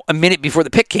 a minute before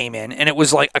the pick came in, and it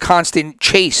was like a constant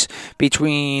chase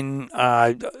between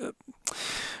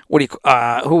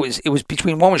it was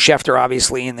between one was Schefter,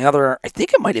 obviously, and the other, I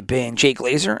think it might have been Jay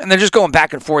Glazer, and they're just going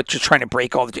back and forth, just trying to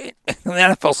break all the. And the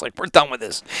NFL's like, we're done with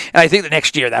this. And I think the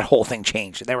next year that whole thing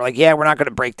changed. And they were like, yeah, we're not going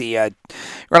to break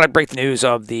the news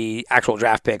of the actual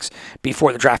draft picks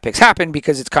before the draft picks happen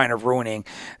because it's kind of ruining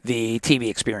the TV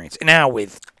experience. And now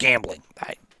with gambling,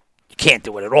 you can't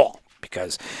do it at all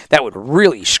because that would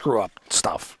really screw up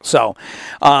stuff. So.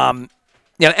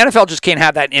 The NFL just can't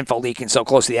have that info leaking so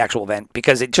close to the actual event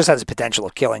because it just has the potential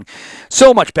of killing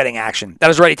so much betting action that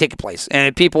has already taken place. And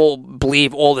if people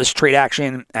believe all this trade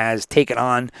action has taken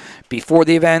on before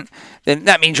the event, then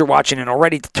that means you're watching an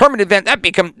already determined event.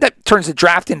 That turns the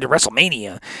draft into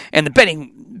WrestleMania, and the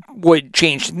betting would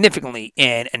change significantly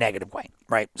in a negative way,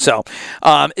 right? So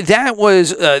that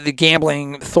was the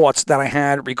gambling thoughts that I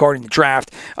had regarding the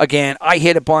draft. Again, I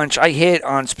hit a bunch. I hit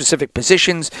on specific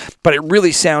positions, but it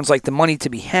really sounds like the money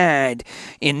to be had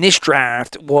in this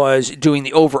draft was doing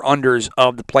the over-unders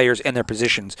of the players and their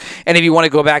positions. And if you want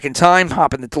to go back in time,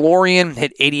 hop in the DeLorean,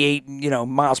 hit 88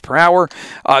 miles per hour,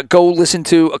 go listen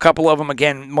to a couple of them.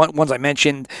 Again, ones I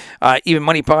mentioned, Even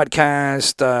Money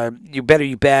Podcast, You Better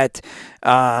You Bet.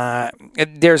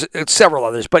 There's several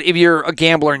others, but if you're a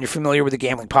gambler and you're familiar with the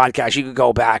gambling podcast, you could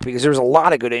go back because there's a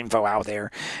lot of good info out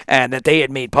there and that they had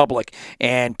made public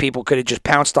and people could have just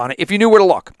pounced on it if you knew where to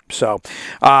look. So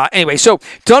anyway, so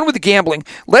done with the gambling.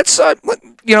 Let's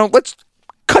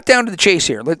cut down to the chase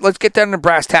here. Let's get down to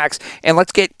brass tacks and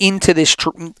let's get into this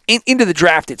into the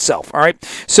draft itself. All right.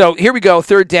 So here we go.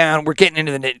 Third down. We're getting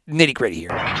into the nitty gritty here.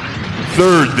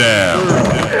 Third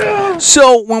down.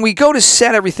 So when we go to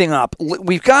set everything up,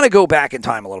 we've got to go back in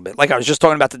time a little bit. Like I was just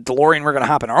talking about the DeLorean, we're going to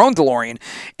hop in our own DeLorean,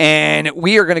 and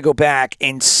we are going to go back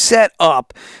and set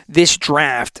up this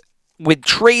draft with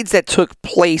trades that took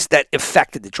place that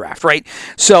affected the draft, right?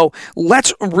 So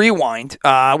let's rewind.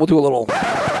 We'll do a little,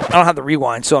 I don't have the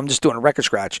rewind, so I'm just doing a record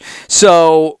scratch.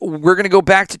 So we're going to go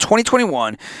back to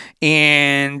 2021,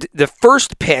 and the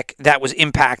first pick that was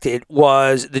impacted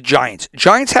was the Giants.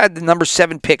 Giants had the number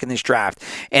 7 pick in this draft,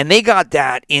 and they got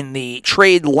that in the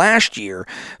trade last year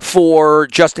for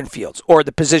Justin Fields, or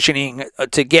the positioning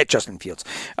to get Justin Fields.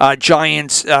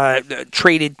 Giants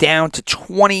traded down to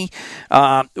 20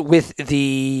 with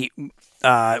the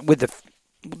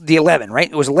 11, right?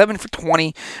 It was 11 for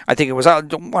 20. I think it was. I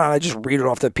just read it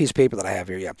off the piece of paper that I have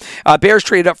here. Yeah. Bears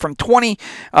traded up from 20.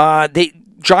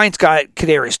 Giants got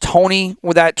Kadarius Toney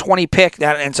with that 20 pick.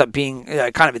 That ends up being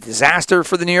kind of a disaster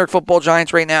for the New York Football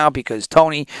Giants right now, because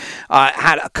Toney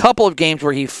had a couple of games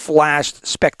where he flashed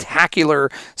spectacular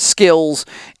skills,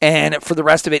 and for the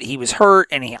rest of it, he was hurt,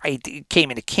 and he came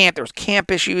into camp. There was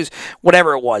camp issues,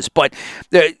 whatever it was. But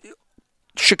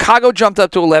Chicago jumped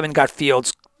up to 11, got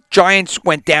Fields. Giants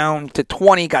went down to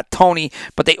 20, got Toney,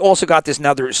 but they also got this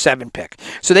another 7 pick.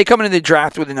 So they come into the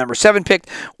draft with the number 7 pick.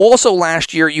 Also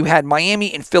last year, you had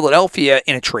Miami and Philadelphia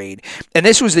in a trade, and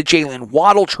this was the Jalen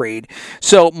Waddle trade.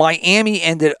 So Miami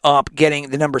ended up getting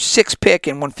the number 6 pick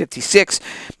in 156,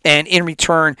 and in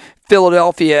return,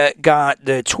 Philadelphia got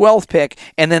the 12th pick,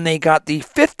 and then they got the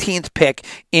 15th pick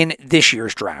in this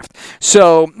year's draft.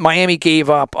 So Miami gave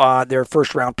up their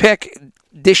first-round pick.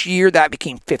 This year, that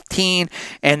became 15,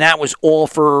 and that was all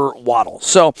for Waddle.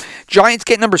 So Giants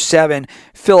get number 7.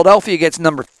 Philadelphia gets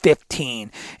number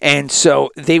 15, and so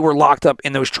they were locked up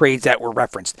in those trades that were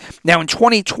referenced. Now, in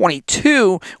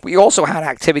 2022, we also had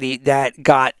activity that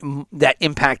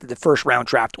impacted the first-round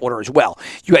draft order as well.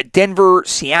 You had Denver,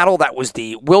 Seattle. That was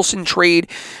the Wilson trade.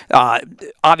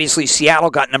 Obviously, Seattle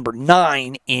got number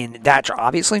 9 in that.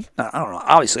 Obviously, I don't know.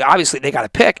 Obviously, they got a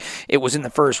pick. It was in the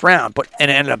first round, and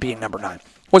it ended up being number 9.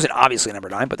 Wasn't obviously number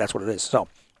 9, but that's what it is. So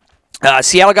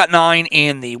Seattle got 9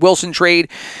 in the Wilson trade.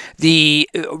 The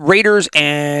Raiders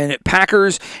and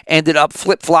Packers ended up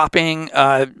flip-flopping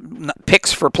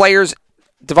picks for players.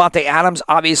 Devontae Adams,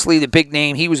 obviously the big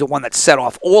name. He was the one that set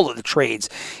off all of the trades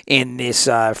in this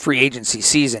free agency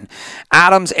season.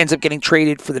 Adams ends up getting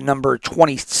traded for the number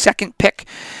 22nd pick.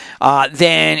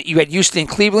 Then you had Houston and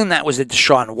Cleveland. That was the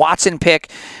Deshaun Watson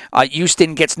pick.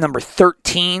 Houston gets number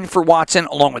 13 for Watson,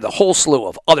 along with a whole slew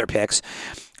of other picks.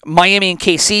 Miami and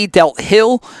KC dealt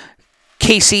Hill.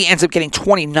 KC ends up getting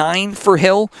 29 for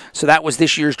Hill, so that was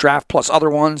this year's draft plus other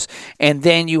ones. And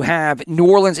then you have New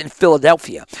Orleans and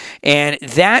Philadelphia, and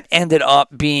that ended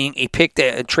up being a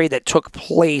trade that took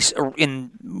place in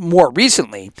more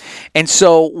recently. And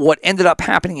so what ended up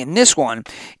happening in this one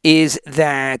is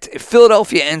that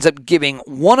Philadelphia ends up giving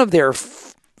one of their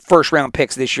first-round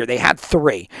picks this year. They had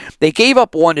 3. They gave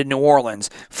up 1 to New Orleans,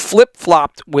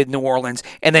 flip-flopped with New Orleans,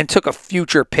 and then took a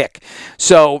future pick.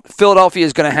 So Philadelphia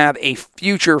is going to have a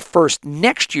future first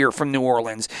next year from New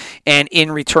Orleans, and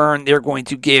in return, they're going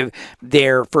to give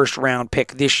their first-round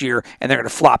pick this year, and they're going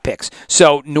to flop picks.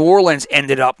 So New Orleans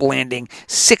ended up landing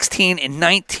 16 and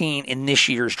 19 in this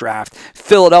year's draft.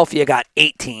 Philadelphia got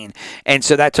 18, and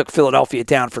so that took Philadelphia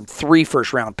down from 3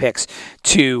 first-round picks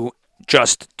to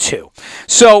just 2.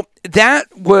 So that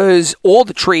was all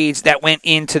the trades that went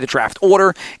into the draft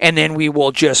order, and then we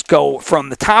will just go from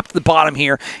the top to the bottom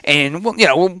here. And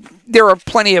there are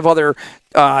plenty of other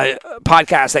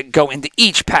podcasts that go into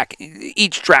each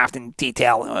draft in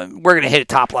detail. We're going to hit a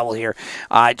top level here,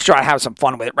 to try to have some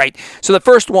fun with it, right? So the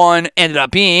first one ended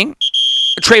up being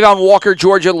Trayvon Walker,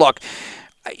 Georgia. Look,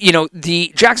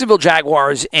 the Jacksonville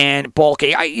Jaguars and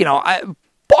Balke.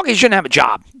 Balke shouldn't have a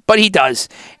job, but he does.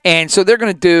 And so they're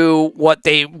going to do what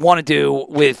they want to do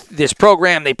with this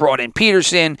program. They brought in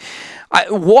Peterson.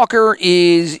 Walker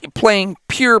is playing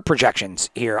pure projections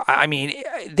here. I mean,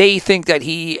 they think that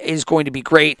he is going to be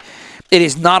great. It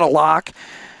is not a lock.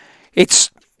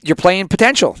 You're playing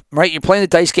potential, right? You're playing the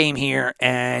dice game here,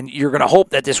 and you're going to hope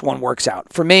that this one works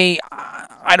out. For me,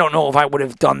 I don't know if I would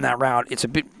have done that route. It's a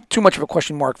bit too much of a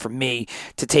question mark for me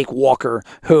to take Walker,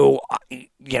 who,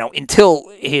 until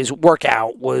his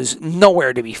workout was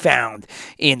nowhere to be found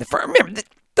in the first. Remember,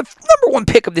 the number 1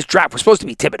 pick of this draft was supposed to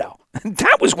be Thibodeau.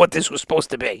 That was what this was supposed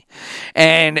to be.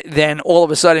 And then all of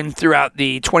a sudden, throughout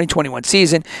the 2021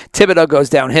 season, Thibodeau goes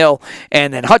downhill,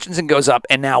 and then Hutchinson goes up,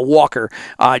 and now Walker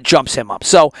jumps him up.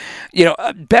 So,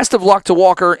 best of luck to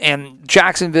Walker and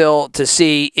Jacksonville to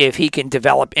see if he can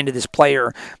develop into this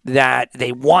player that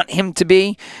they want him to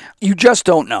be. You just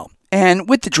don't know. And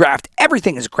with the draft,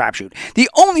 everything is a crapshoot. The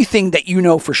only thing that you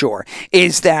know for sure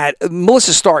is that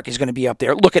Melissa Stark is going to be up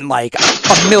there looking like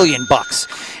 $1 million.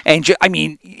 And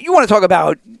you want to talk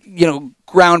about,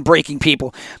 groundbreaking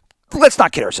people. let's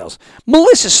not kid ourselves.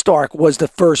 Melissa Stark was the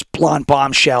first blonde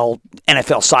bombshell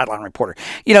NFL sideline reporter.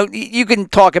 You know, you can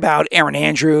talk about Erin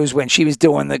Andrews when she was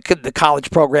doing the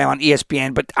college program on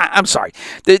ESPN, but I'm sorry.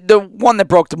 The one that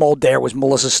broke the mold there was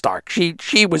Melissa Stark. She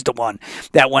was the one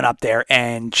that went up there,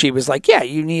 and she was like, yeah,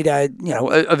 you need a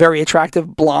very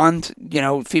attractive blonde,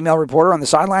 female reporter on the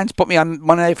sidelines. Put me on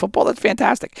Monday Night Football. That's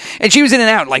fantastic. And she was in and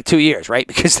out in like 2 years, right?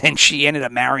 Because then she ended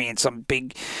up marrying some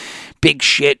big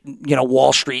shit,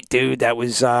 Wall Street dude that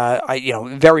was,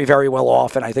 very, very well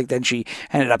off. And I think then she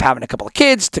ended up having a couple of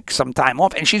kids, took some time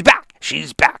off, and she's back.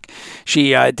 She's back. She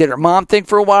did her mom thing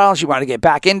for a while. She wanted to get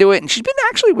back into it, and she's been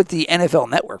actually with the NFL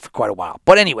Network for quite a while.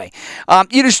 But anyway,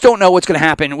 you just don't know what's going to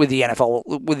happen with the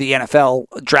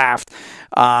NFL draft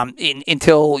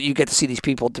until you get to see these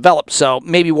people develop. So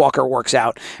maybe Walker works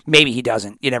out. Maybe he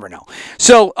doesn't. You never know.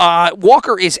 So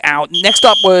Walker is out. Next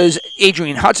up was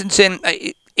Adrian Hutchinson.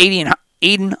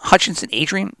 Aiden Hutchinson.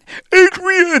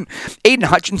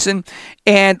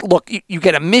 And look, you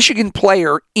get a Michigan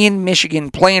player in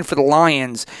Michigan playing for the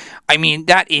Lions. I mean,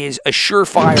 that is a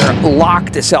surefire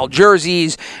lock to sell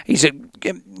jerseys. He's a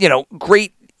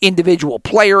great individual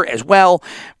player as well,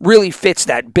 really fits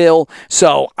that bill.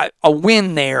 So a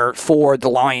win there for the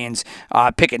Lions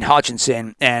picking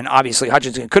Hutchinson, and obviously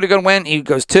Hutchinson could have gone win. He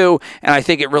goes 2, and I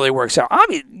think it really works out. I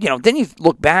mean, then you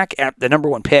look back at the number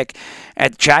 1 pick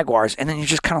at the Jaguars, and then you're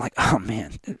just kind of like, oh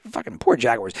man, fucking poor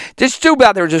Jaguars. Just too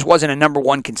bad there just wasn't a number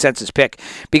 1 consensus pick,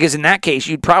 because in that case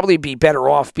you'd probably be better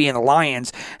off being the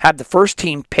Lions, have the first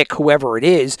team pick whoever it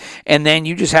is, and then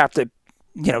you just have to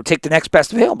take the next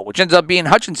best available, which ends up being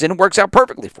Hutchinson. It works out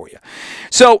perfectly for you.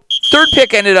 So, third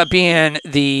pick ended up being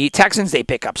the Texans. They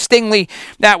pick up Stingley.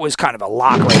 That was kind of a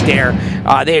lock right there.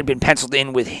 They had been penciled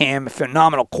in with him,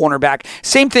 phenomenal cornerback.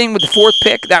 Same thing with the 4th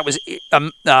pick. That was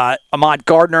Ahmad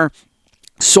Gardner.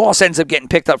 Sauce ends up getting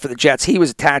picked up for the Jets. He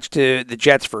was attached to the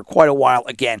Jets for quite a while.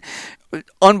 Again,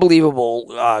 unbelievable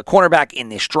cornerback in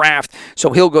this draft.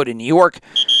 So he'll go to New York.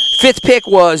 5th pick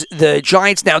was the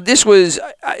Giants. Now, this was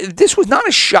not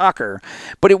a shocker,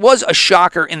 but it was a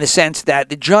shocker in the sense that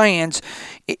the Giants,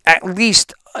 at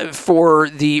least for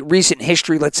the recent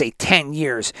history, let's say 10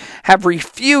 years, have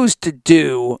refused to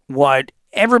do what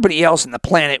everybody else on the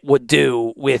planet would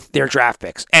do with their draft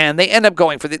picks. And they end up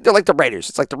going for they're like the Raiders.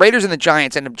 It's like the Raiders and the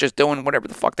Giants end up just doing whatever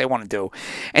the fuck they want to do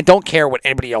and don't care what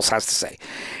anybody else has to say.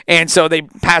 And so they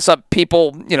pass up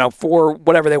people, for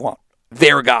whatever they want.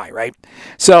 Their guy, right?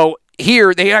 So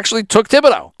here they actually took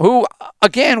Thibodeau, who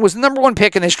again was the number 1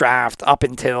 pick in this draft up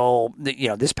until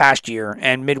this past year,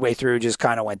 and midway through just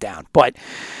kind of went down. But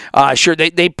sure,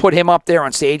 they put him up there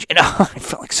on stage, and I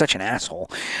felt like such an asshole.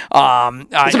 It's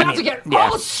about to get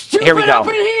all stupid here we go. Up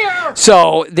in here.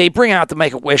 So they bring out the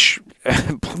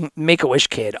Make-A-Wish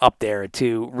kid up there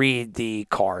to read the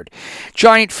card.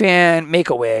 Giant fan,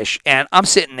 Make-A-Wish, and I'm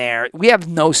sitting there. We have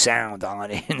no sound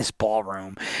on in this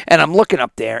ballroom, and I'm looking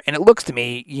up there, and it looks to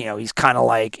me, he's kind of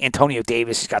like Antonio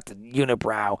Davis. He's got the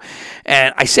unibrow,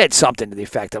 and I said something to the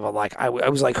effect of, I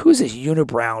was like, who's this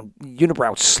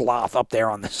unibrow sloth up there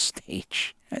on the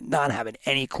stage? And not having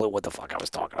any clue what the fuck I was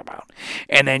talking about.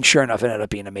 And then sure enough, it ended up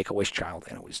being a Make-A-Wish child,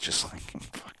 and it was just like,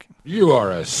 fucking. You are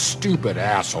a stupid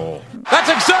asshole. That's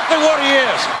exactly what he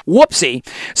is. Whoopsie.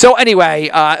 So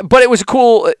anyway, but it was a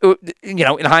cool,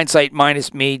 in hindsight,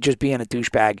 minus me just being a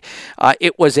douchebag,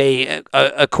 it was a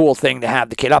cool thing to have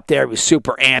the kid up there. He was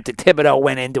super amped, and Thibodeau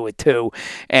went into it too,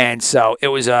 and so it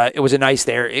was a nice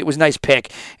there. It was a nice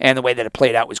pick, and the way that it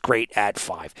played out was great at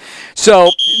 5.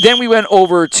 So then we went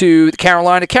over to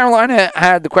Carolina. Carolina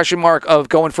had the question mark of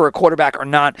going for a quarterback or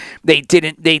not. They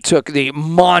didn't. They took the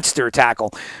monster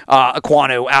tackle,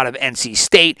 Aquanu, out of NC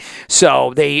State.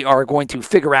 So they are going to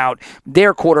figure out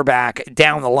their quarterback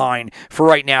down the line. For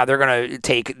right now, they're going to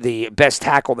take the best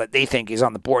tackle that they think is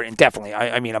on the board, and definitely,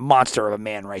 I mean, a monster of a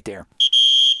man right there.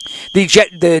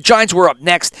 The Giants were up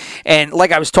next, and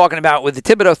like I was talking about with the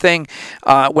Thibodeau thing,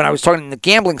 when I was talking in the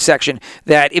gambling section,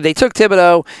 that if they took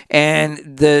Thibodeau and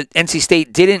the NC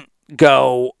State didn't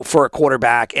go for a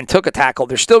quarterback and took a tackle,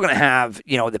 they're still going to have,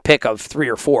 the pick of 3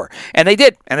 or 4. And they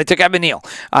did. And they took Evan Neal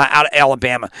out of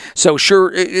Alabama. So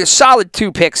sure, a solid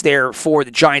 2 picks there for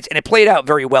the Giants. And it played out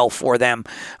very well for them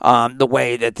the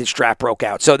way that this draft broke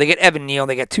out. So they get Evan Neal.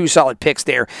 They get 2 solid picks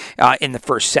there in the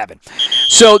first 7.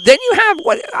 So then you have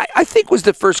what I think was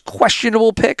the first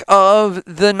questionable pick of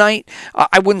the night.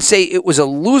 I wouldn't say it was a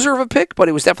loser of a pick, but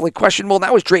it was definitely questionable. And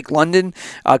that was Drake London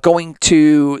going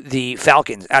to the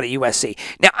Falcons out of USC.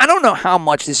 Now, I don't know how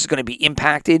much this is going to be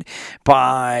impacted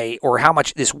by, or how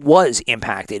much this was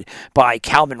impacted by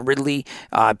Calvin Ridley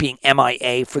being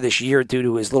MIA for this year due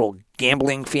to his little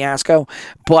gambling fiasco.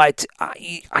 But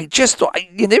I just thought,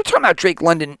 they were talking about Drake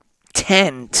London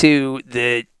 10 to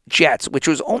the Jets, which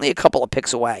was only a couple of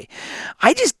picks away.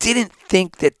 I just didn't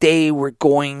think that they were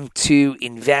going to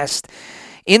invest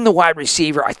in the wide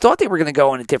receiver. I thought they were going to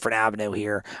go in a different avenue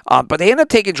here, but they ended up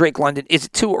taking Drake London. Is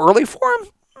it too early for him?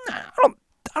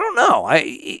 I don't know.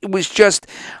 It was just,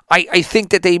 I think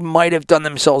that they might have done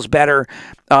themselves better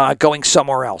going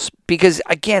somewhere else. Because,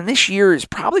 again, this year is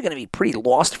probably going to be pretty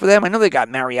lost for them. I know they got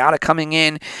Mariota coming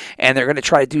in, and they're going to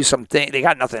try to do something. They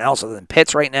got nothing else other than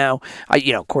Pitts right now.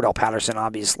 Cordell Patterson,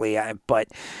 obviously. But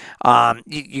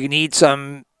you need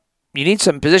some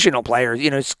positional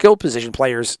players, skilled position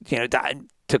players,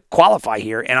 to qualify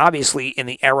here. And obviously in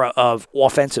the era of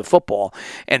offensive football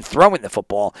and throwing the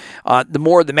football, the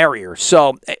more the merrier.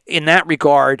 So in that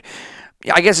regard,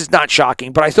 I guess it's not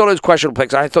shocking, but I thought it was questionable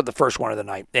picks. I thought the first one of the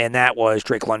night, and that was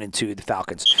Drake London to the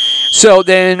Falcons. So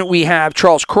then we have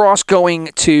Charles Cross going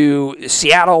to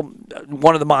Seattle,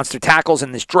 one of the monster tackles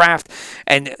in this draft,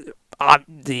 and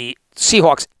the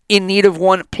Seahawks in need of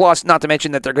one, plus not to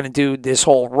mention that they're going to do this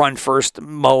whole run-first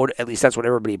mode. At least that's what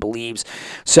everybody believes.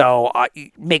 So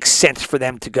it makes sense for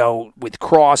them to go with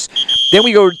Cross. Then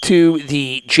we go to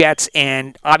the Jets,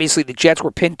 and obviously the Jets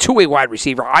were pinned to a wide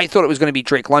receiver. I thought it was going to be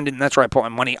Drake London, and that's where I put my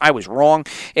money. I was wrong.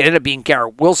 It ended up being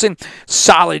Garrett Wilson.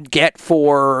 Solid get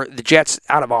for the Jets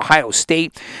out of Ohio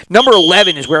State. Number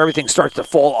 11 is where everything starts to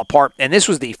fall apart, and this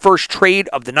was the first trade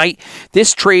of the night.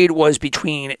 This trade was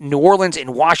between New Orleans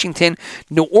and Washington.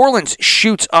 New Orleans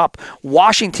shoots up.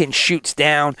 Washington shoots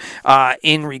down.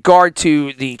 In regard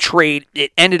to the trade,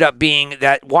 it ended up being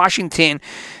that Washington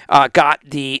got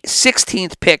the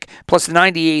 16th pick plus the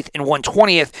 98th and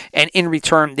 120th, and in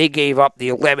return, they gave up the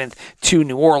 11th to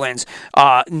New Orleans.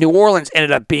 New Orleans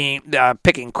ended up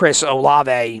picking Chris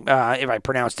Olave, if I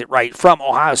pronounced it right, from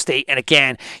Ohio State. And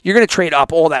again, you're going to trade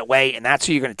up all that way, and that's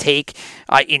who you're going to take.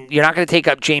 You're not going to take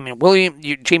up Jameson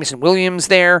Williams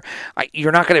there.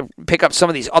 You're not going to pick up some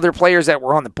of these other players that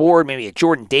were on the board, maybe a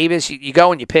Jordan Davis. You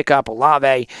go and you pick up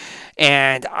Olave,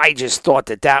 and I just thought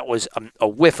that was a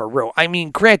whiffaroo. I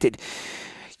mean, granted,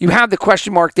 you have the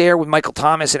question mark there with Michael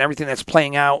Thomas and everything that's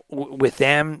playing out with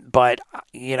them, but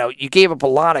you gave up a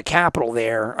lot of capital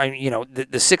there.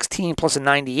 The 16 plus a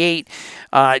 98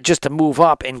 just to move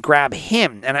up and grab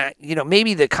him, and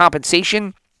maybe the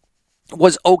compensation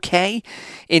was okay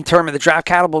in terms of the draft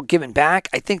capital given back.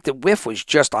 I think the whiff was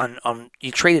just on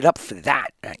you traded up for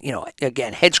that.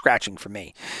 Again, head scratching for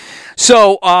me.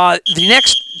 So the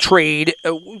next trade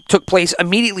took place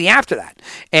immediately after that,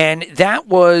 and that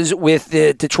was with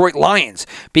the Detroit Lions,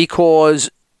 because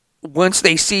once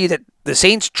they see that the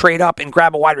Saints trade up and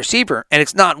grab a wide receiver and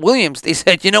it's not Williams, they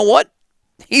said, you know what?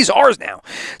 He's ours now.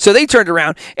 So they turned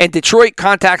around, and Detroit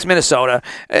contacts Minnesota,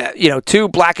 two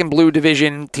black and blue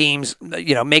division teams,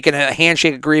 making a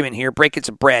handshake agreement here, breaking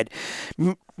some bread.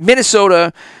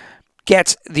 Minnesota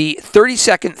gets the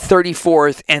 32nd,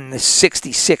 34th, and the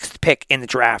 66th pick in the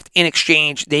draft. In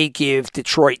exchange, they give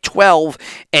Detroit 12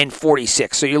 and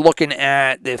 46. So you're looking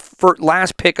at the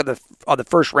last pick of the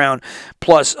first round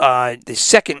plus the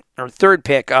second or third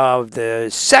pick of the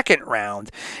second round,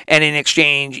 and in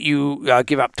exchange you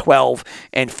give up 12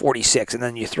 and 46, and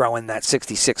then you throw in that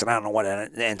 66, and I don't know what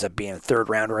it ends up being, a third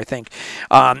rounder, I think.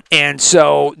 And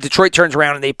so Detroit turns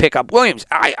around and they pick up Williams.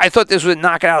 I thought this would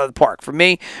knock it out of the park. For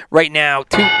me, right now,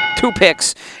 two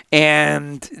picks,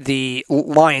 and the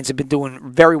Lions have been doing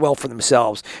very well for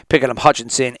themselves, picking up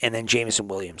Hutchinson and then Jameson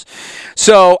Williams.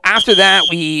 So after that,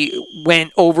 we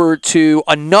went over to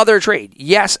another trade.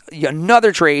 Yes,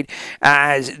 another trade,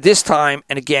 as this time,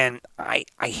 and again, I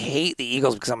hate the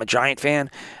Eagles because I'm a Giant fan.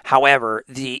 However,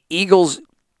 the Eagles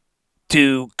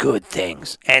do good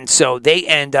things, and so they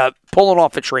end up pulling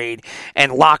off a trade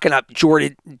and locking up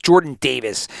Jordan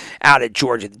Davis out of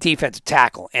Georgia, the defensive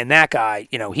tackle. And that guy,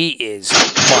 he is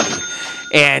money.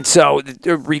 And so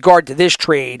in regard to this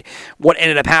trade, what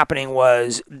ended up happening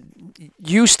was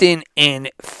Houston and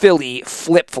Philly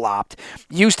flip-flopped.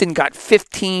 Houston got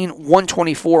 15,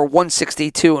 124,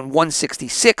 162, and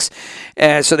 166.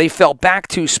 So they fell back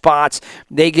 2 spots.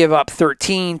 They give up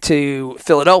 13 to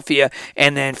Philadelphia,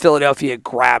 and then Philadelphia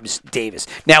grabs Davis.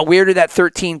 Now, where did that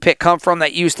 13 pick come from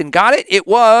that Houston got it? It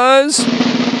was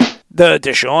the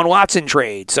Deshaun Watson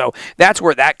trade. So that's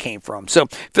where that came from. So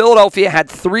Philadelphia had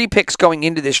 3 picks going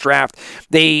into this draft.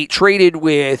 They traded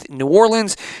with New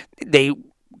Orleans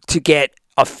to get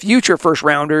a future first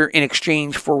rounder in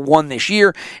exchange for one this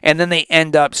year, and then they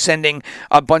end up sending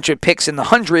a bunch of picks in the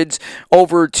hundreds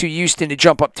over to Houston to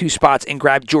jump up 2 spots and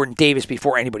grab Jordan Davis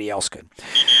before anybody else could.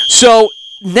 So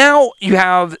now you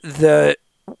have the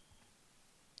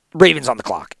Ravens on the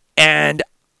clock, and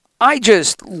I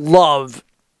just love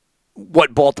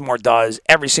what Baltimore does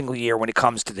every single year when it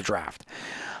comes to the draft.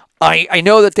 I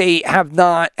know that they have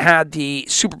not had the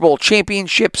Super Bowl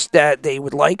championships that they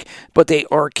would like, but they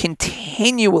are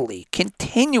continually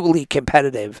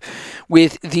competitive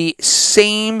with the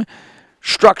same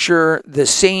structure, the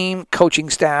same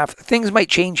coaching staff. Things might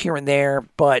change here and there,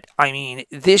 but I mean,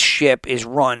 this ship is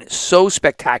run so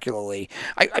spectacularly.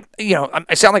 I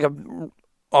sound like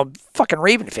a fucking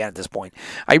Raven fan at this point.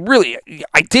 I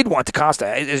did want DeCosta.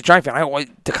 As a Giant fan, I don't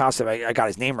want DeCosta. I got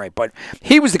his name right, but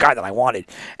he was the guy that I wanted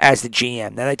as the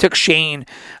GM. Then I took Shane,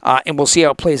 and we'll see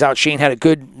how it plays out. Shane had a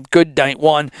good night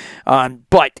one,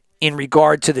 but in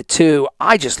regard to the two,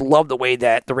 I just love the way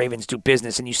that the Ravens do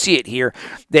business, and you see it here.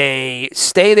 They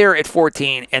stay there at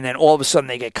 14, and then all of a sudden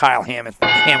they get Kyle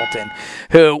Hamilton,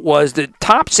 who was the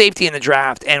top safety in the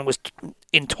draft and was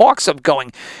in talks of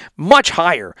going much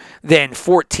higher than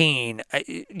 14,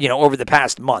 over the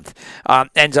past month.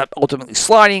 Ends up ultimately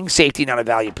sliding, safety not a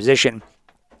valued position.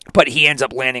 But he ends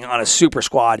up landing on a super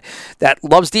squad that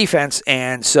loves defense,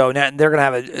 and so now they're going to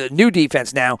have a new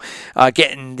defense now,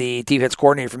 getting the defense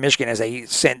coordinator from Michigan as they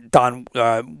sent Don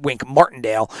Wink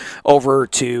Martindale over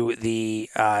to the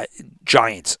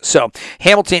Giants. So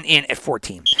Hamilton in at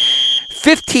 14.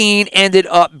 15 ended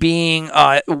up being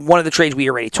one of the trades we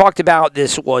already talked about.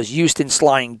 This was Houston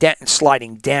sliding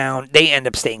down. They end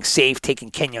up staying safe, taking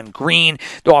Kenyon Green,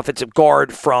 the offensive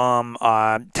guard from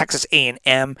Texas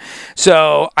A&M.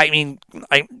 So, I mean,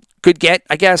 good get,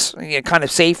 I guess. Kind of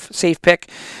safe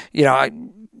pick.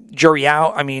 Jury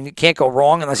out. I mean, you can't go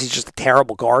wrong unless he's just a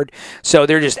terrible guard. So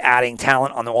they're just adding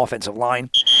talent on the offensive line.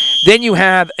 Then you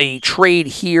have a trade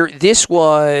here. This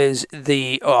was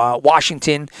the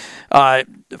Washington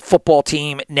football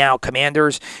team, now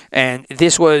Commanders. And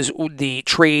this was the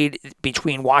trade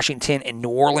between Washington and New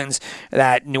Orleans.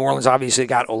 That New Orleans obviously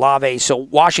got Olave. So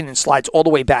Washington slides all the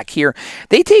way back here.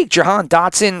 They take Jahan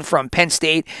Dotson from Penn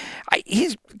State.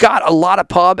 He's got a lot of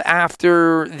pub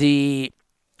after the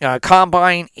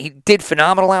combine. He did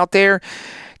phenomenal out there.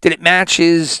 Did it match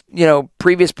his,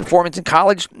 previous performance in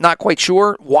college? Not quite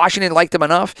sure. Washington liked him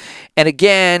enough. And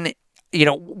again,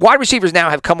 wide receivers now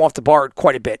have come off the board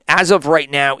quite a bit. As of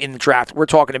right now in the draft, we're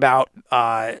talking about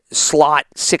slot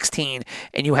 16,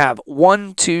 and you have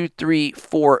 1, 2, 3,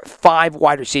 4, 5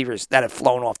 wide receivers that have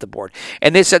flown off the board.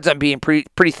 And this ends up being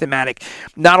pretty thematic,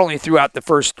 not only throughout the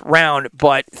first round,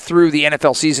 but through the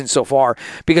NFL season so far,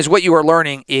 because what you are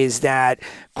learning is that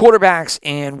quarterbacks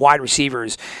and wide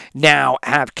receivers now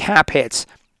have cap hits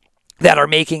that are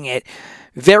making it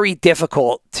very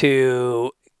difficult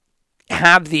to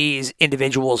have these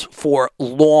individuals for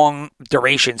long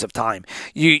durations of time.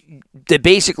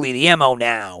 Basically the MO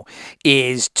now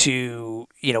is to,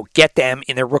 get them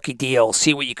in their rookie deal,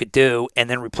 see what you could do, and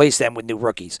then replace them with new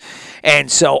rookies.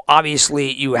 And so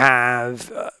obviously you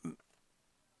have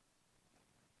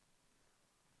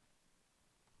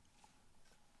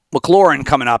McLaurin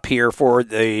coming up here for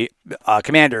the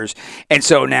Commanders. And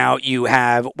so now you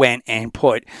have went and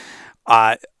put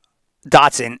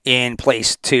Dotson in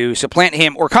place to supplant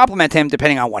him or complement him,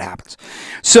 depending on what happens.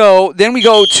 So then we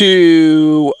go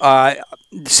to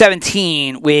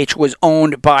 17, which was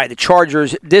owned by the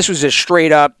Chargers. This was a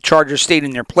straight up Chargers stayed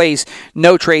in their place.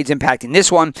 No trades impacting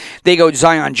this one. They go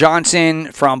Zion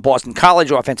Johnson from Boston College,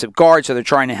 offensive guard. So they're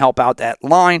trying to help out that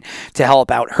line, to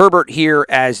help out Herbert here,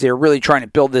 as they're really trying to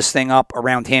build this thing up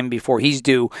around him before he's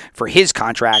due for his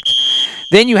contract.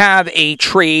 Then you have a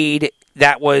trade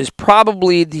that was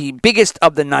probably the biggest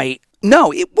of the night.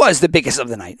 No, it was the biggest of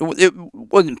the night. It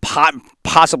wasn't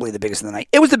possibly the biggest of the night.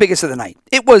 It was the biggest of the night.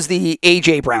 It was the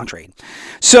A.J. Brown trade.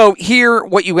 So here,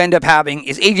 what you end up having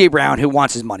is A.J. Brown, who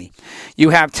wants his money.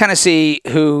 You have Tennessee,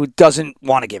 who doesn't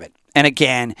want to give it. And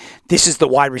again, this is the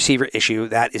wide receiver issue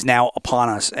that is now upon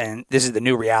us, and this is the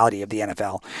new reality of the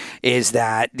NFL, is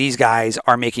that these guys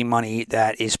are making money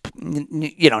that is,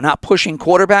 not pushing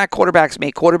quarterback. Quarterbacks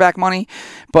make quarterback money,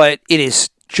 but it is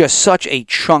just such a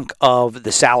chunk of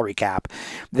the salary cap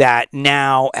that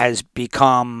now has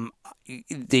become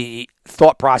the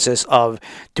thought process of,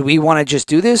 do we want to just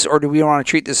do this, or do we want to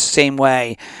treat this the same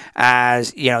way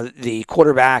as the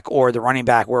quarterback or the running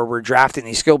back, where we're drafting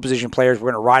these skill position players,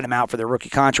 we're going to ride them out for their rookie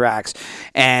contracts,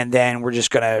 and then we're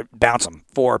just going to bounce them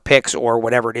for picks or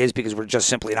whatever it is, because we're just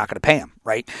simply not going to pay them,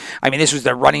 right? I mean, this was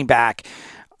the running back.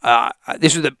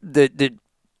 This was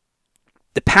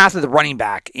the path of the running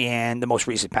back in the most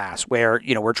recent pass, where,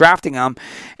 we're drafting them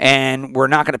and we're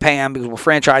not going to pay them because we'll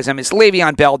franchise them. It's the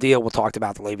Le'Veon Bell deal. We'll talk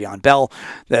about the Le'Veon Bell,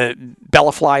 the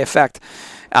Bellafly effect.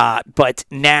 But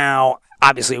now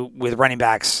Obviously, with running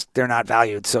backs, they're not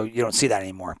valued, so you don't see that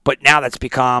anymore. But now that's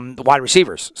become the wide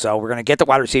receivers. So we're going to get the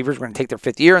wide receivers. We're going to take their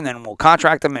 5th year, and then we'll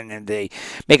contract them, and then they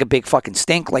make a big fucking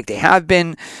stink like they have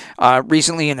been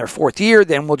recently in their 4th year.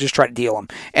 Then we'll just try to deal them,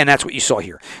 and that's what you saw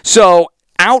here. So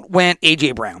out went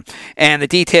A.J. Brown, and the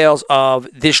details of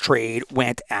this trade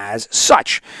went as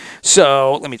such.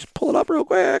 So let me just pull it up real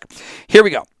quick. Here we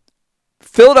go.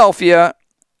 Philadelphia,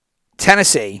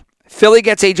 Tennessee. Philly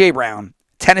gets A.J. Brown.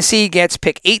 Tennessee gets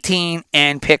pick 18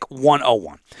 and pick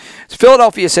 101. So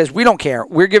Philadelphia says, we don't care.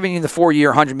 We're giving you the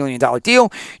 4-year, $100 million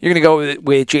deal. You're going to go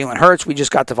with Jalen Hurts. We just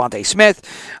got Devontae Smith.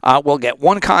 We'll get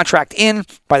one contract in.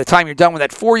 By the time you're done with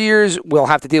that 4 years, we'll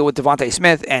have to deal with Devontae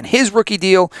Smith and his rookie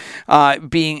deal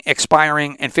being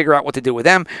expiring and figure out what to do with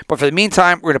them. But for the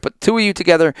meantime, we're going to put the 2 of you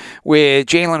together with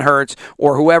Jalen Hurts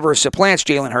or whoever supplants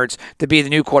Jalen Hurts to be the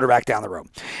new quarterback down the road.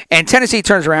 And Tennessee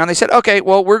turns around. They said, okay,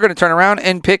 well, we're going to turn around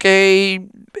and pick a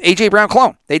A.J. Brown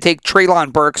clone. They take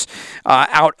Treylon Burks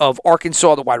out of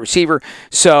Arkansas, the wide receiver.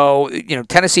 So,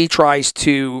 Tennessee tries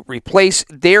to replace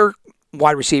their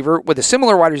wide receiver with a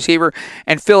similar wide receiver,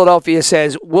 and Philadelphia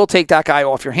says, we'll take that guy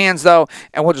off your hands, though,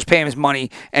 and we'll just pay him his money,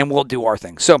 and we'll do our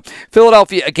thing. So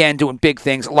Philadelphia, again, doing big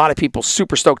things. A lot of people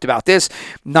super stoked about this.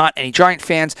 Not any Giant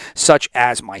fans, such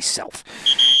as myself.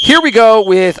 Here we go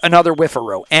with another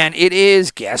whiffaroo, and it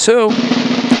is, guess who?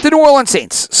 The New Orleans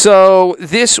Saints. So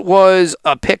this was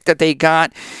a pick that they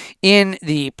got in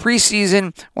the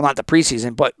preseason. Well, not the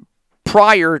preseason, but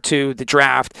prior to the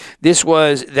draft. This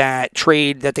was that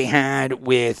trade that they had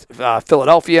with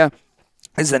Philadelphia.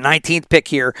 This is the 19th pick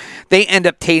here. They end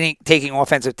up taking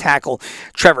offensive tackle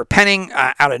Trevor Penning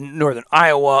out of Northern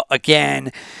Iowa.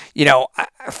 Again,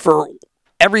 for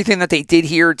everything that they did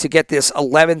here to get this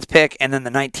 11th pick and then the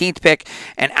 19th pick,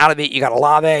 and out of it you got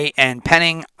Olave and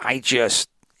Penning.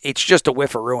 It's just a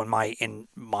whiffaroo in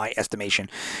my estimation.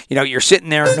 You're sitting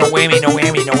there, no whammy, and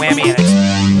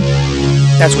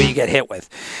that's what you get hit with.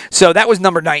 So that was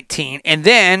number 19. And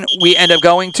then we end up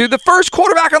going to the first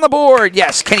quarterback on the board.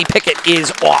 Yes, Kenny Pickett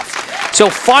is off.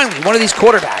 So finally, one of these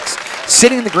quarterbacks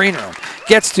sitting in the green room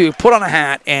gets to put on a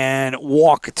hat and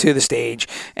walk to the stage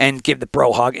and give the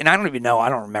bro hug. And I don't even know. I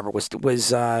don't remember.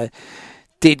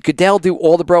 Did Goodell do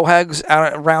all the bro hugs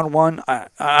out round one? I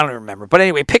don't remember. But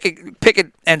anyway,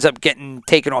 Pickett ends up getting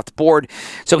taken off the board.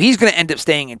 So he's going to end up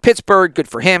staying in Pittsburgh. Good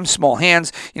for him. Small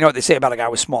hands. You know what they say about a guy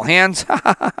with small hands?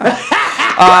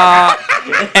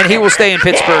 And he will stay in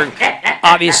Pittsburgh,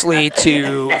 obviously,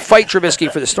 to fight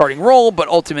Trubisky for the starting role. But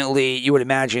ultimately, you would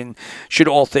imagine, should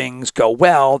all things go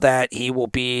well, that he will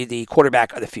be the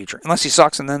quarterback of the future. Unless he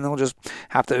sucks, and then they'll just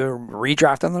have to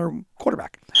redraft another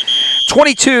quarterback.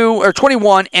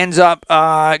 21 ends up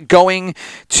going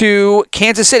to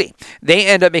Kansas City. They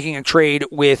end up making a trade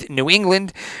with New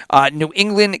England. New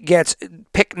England gets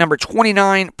pick number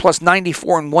 29 plus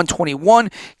 94 and 121.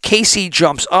 KC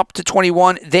jumps up to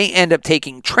 21. They end up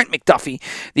taking Trent McDuffie,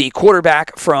 the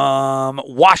quarterback from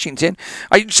Washington.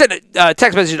 I said a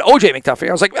text message to OJ McDuffie.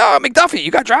 I was like, oh, McDuffie,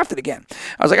 you got drafted again.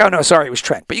 I was like, oh, no, sorry, it was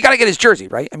Trent. But you got to get his jersey,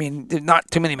 right? I mean, there's not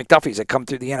too many McDuffies that come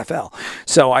through the NFL.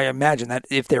 So I imagine that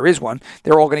if there is one,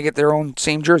 they're all going to get their own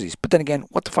same jerseys. But then again,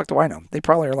 what the fuck do I know? They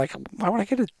probably are like, why would I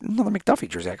get another McDuffie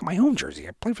jersey? I got my own jersey.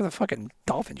 I play for the fucking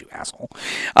Dolphins, you asshole.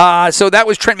 So that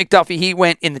was Trent McDuffie. He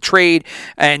went in the trade,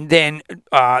 and then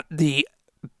the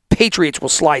Patriots will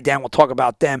slide down. We'll talk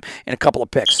about them in a couple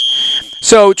of picks.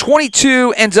 So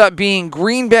 22 ends up being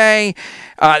Green Bay.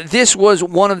 This was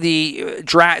one of the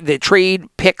trade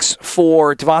picks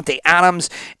for Devontae Adams,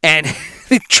 and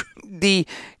the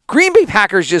Green Bay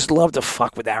Packers just love to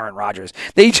fuck with Aaron Rodgers.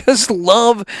 They just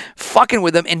love fucking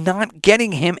with him and not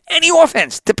getting him any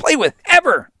offense to play with,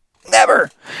 ever. Never.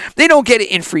 They don't get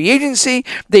it in free agency.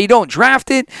 They don't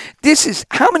draft it. This is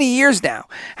how many years now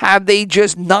have they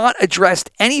just not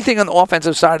addressed anything on the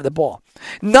offensive side of the ball?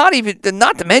 Not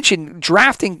to mention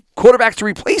drafting quarterbacks to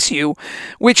replace you,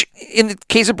 which in the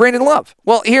case of Brandon Love.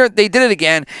 Well, here they did it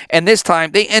again, and this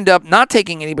time they end up not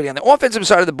taking anybody on the offensive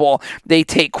side of the ball. They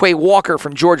take Quay Walker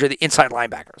from Georgia, the inside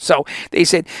linebacker. So they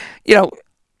said,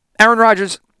 Aaron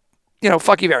Rodgers,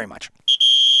 fuck you very much.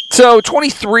 So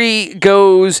 23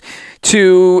 goes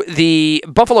to the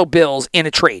Buffalo Bills in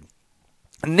a trade.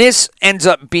 And this ends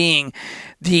up being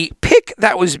the pick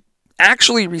that was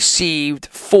actually received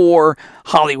for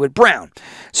Hollywood Brown.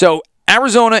 So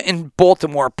Arizona and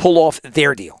Baltimore pull off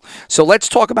their deal. So let's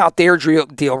talk about their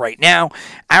deal right now.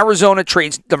 Arizona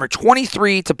trades number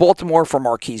 23 to Baltimore for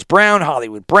Marquise Brown,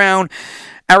 Hollywood Brown.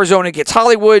 Arizona gets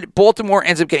Hollywood. Baltimore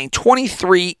ends up getting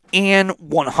 23 and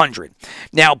 100.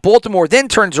 Now, Baltimore then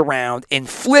turns around and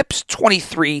flips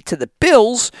 23 to the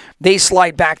Bills. They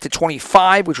slide back to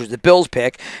 25, which was the Bills'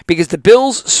 pick, because the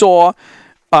Bills saw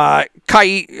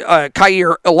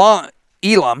Kaiir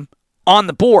Elam on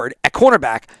the board at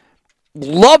cornerback,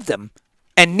 loved him,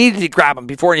 and needed to grab him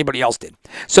before anybody else did.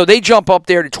 So they jump up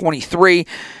there to 23.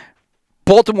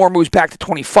 Baltimore moves back to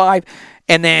 25.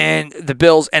 And then the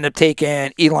Bills end up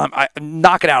taking Elam,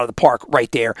 knock it out of the park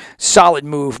right there. Solid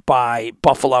move by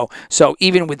Buffalo. So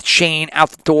even with Shane out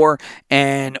the door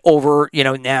and over,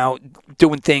 now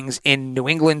doing things in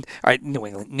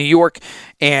New York,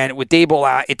 and with Daboll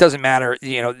out, it doesn't matter.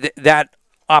 That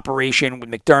operation with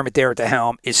McDermott there at the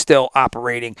helm is still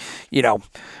operating,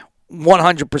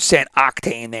 100%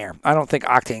 octane there. I don't think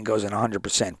octane goes in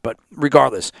 100%, but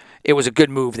regardless, it was a good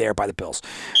move there by the Bills.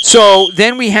 So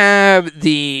then we have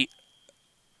the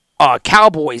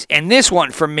Cowboys, and this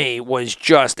one for me was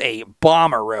just a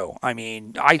bomber-o. I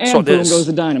mean, I saw this. Boom goes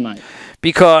the dynamite.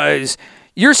 Because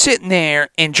you're sitting there,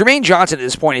 and Jermaine Johnson at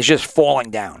this point is just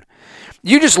falling down.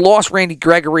 You just lost Randy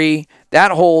Gregory,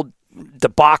 that whole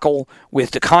debacle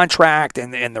with the contract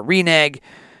and the renege.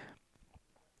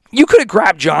 You could have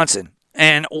grabbed Johnson,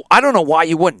 and I don't know why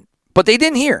you wouldn't, but they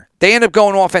didn't here. They end up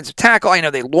going offensive tackle. I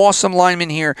know they lost some linemen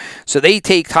here, so they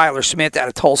take Tyler Smith out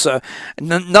of Tulsa.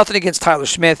 Nothing against Tyler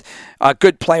Smith, a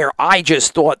good player. I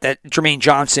just thought that Jermaine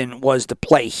Johnson was the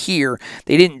play here.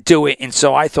 They didn't do it, and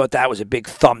so I thought that was a big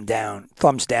thumbs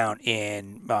down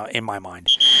in my mind.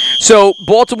 So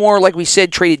Baltimore, like we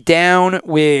said, traded down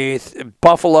with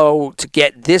Buffalo to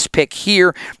get this pick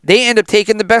here. They end up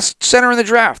taking the best center in the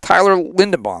draft, Tyler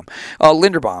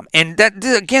Linderbaum. And that,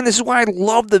 again, this is why I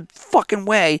love the fucking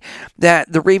way that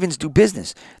the Ravens do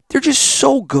business. They're just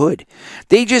so good.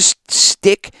 They just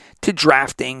stick to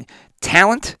drafting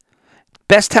talent,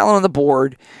 best talent on the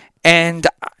board, and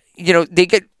they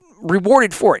get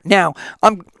rewarded for it. Now,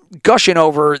 I'm gushing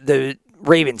over the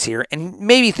Ravens here, and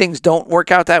maybe things don't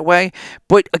work out that way,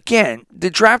 but again, the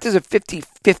draft is a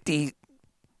 50-50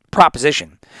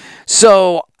 proposition.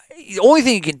 So the only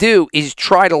thing you can do is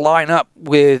try to line up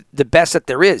with the best that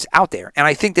there is out there. And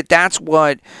I think that that's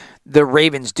what the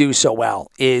Ravens do so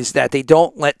well, is that they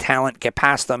don't let talent get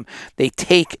past them. They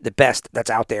take the best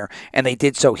that's out there, and they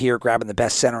did so here, grabbing the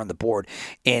best center on the board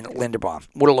in Linderbaum.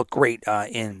 Would have looked great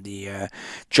in the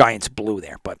Giants blue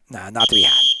there, but not to be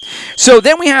had. So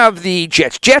then we have the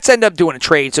Jets. Jets end up doing a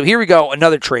trade. So here we go,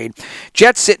 another trade.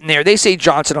 Jets sitting there. They say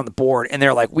Johnson on the board, and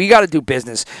they're like, we got to do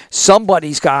business.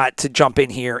 Somebody's got to jump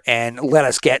in here and let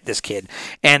us get this kid.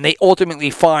 And they ultimately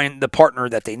find the partner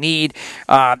that they need.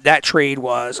 That trade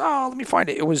was, let me find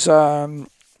it. It was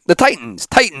the Titans.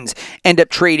 Titans end up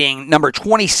trading number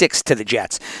 26 to the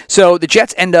Jets. So the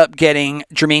Jets end up getting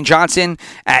Jermaine Johnson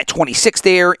at 26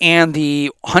 there and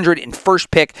the 101st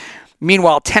pick.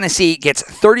 Meanwhile, Tennessee gets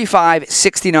 35,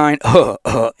 69,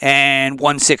 and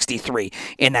 163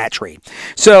 in that trade.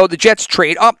 So the Jets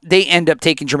trade up. They end up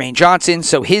taking Jermaine Johnson.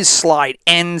 So his slide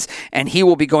ends, and he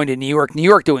will be going to New York. New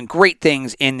York doing great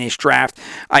things in this draft.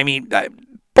 I mean,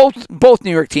 both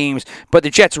New York teams, but the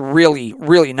Jets really,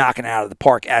 really knocking it out of the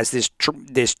park as this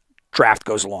draft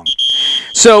goes along.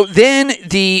 So then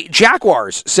the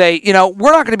Jaguars say,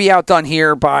 we're not going to be outdone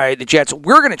here by the Jets.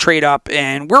 We're going to trade up,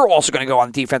 and we're also going to go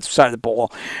on the defensive side of the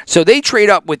ball. So they trade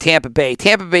up with Tampa Bay.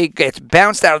 Tampa Bay gets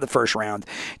bounced out of the first round.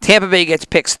 Tampa Bay gets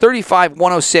picks 35,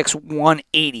 106,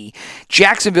 180.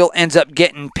 Jacksonville ends up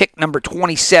getting pick number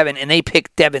 27, and they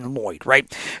pick Devin Lloyd,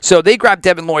 right? So they grab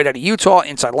Devin Lloyd out of Utah,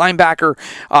 inside linebacker.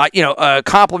 A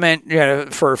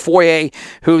compliment for Foye,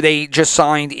 who they just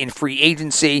signed in free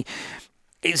agency.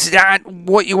 Is that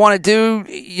what you want to do?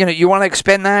 You want to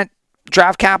expend that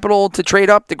draft capital to trade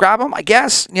up to grab him? I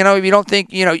guess. If you don't think,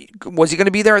 was he going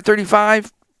to be there at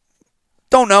 35?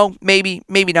 Don't know. Maybe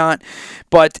not.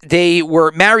 But they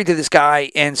were married to this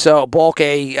guy, and so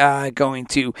Balke going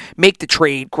to make the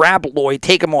trade, grab Lloyd,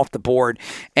 take him off the board,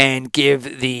 and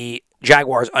give the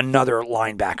Jaguars another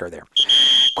linebacker there.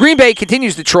 Green Bay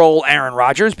continues to troll Aaron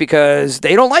Rodgers because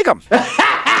they don't like him.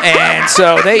 And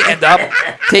so they end up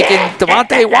taking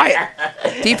Devontae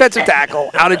Wyatt, defensive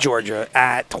tackle out of Georgia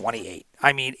at 28.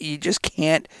 I mean, you just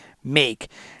can't make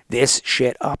this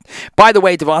shit up. By the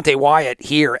way, Devontae Wyatt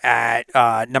here at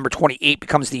number 28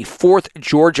 becomes the fourth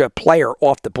Georgia player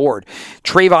off the board.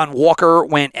 Trayvon Walker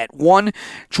went at 1.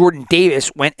 Jordan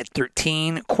Davis went at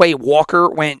 13. Quay Walker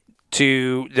went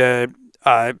to the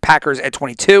Packers at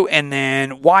 22, and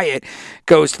then Wyatt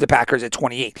goes to the Packers at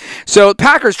 28. So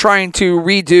Packers trying to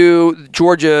redo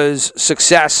Georgia's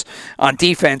success on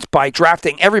defense by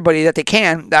drafting everybody that they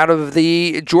can out of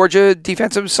the Georgia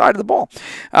defensive side of the ball,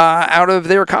 out of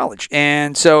their college.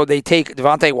 And so they take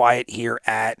Devontae Wyatt here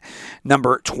at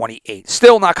number 28.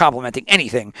 Still not complimenting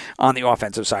anything on the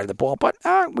offensive side of the ball, but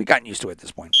we've gotten used to it at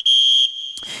this point.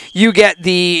 You get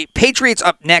the Patriots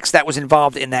up next. That was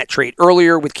involved in that trade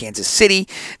earlier with Kansas City.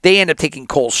 They end up taking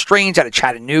Cole Strange out of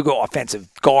Chattanooga, offensive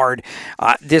guard.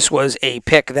 This was a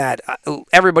pick that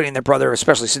everybody and their brother,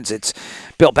 especially since it's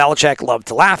Bill Belichick, loved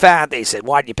to laugh at. They said,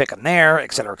 why did you pick him there,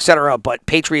 et cetera, et cetera. But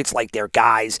Patriots like their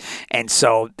guys, and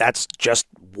so that's just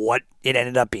what it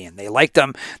ended up being. They liked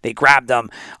them. They grabbed them.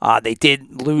 They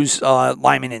did lose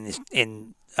Lyman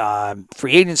in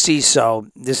free agency, so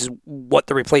this is what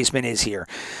the replacement is here.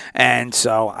 And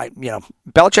so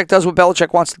Belichick does what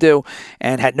Belichick wants to do,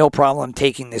 and had no problem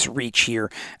taking this reach here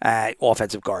at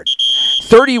offensive guard.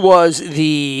 30 was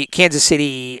the Kansas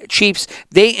City Chiefs.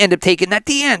 They end up taking that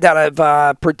D end out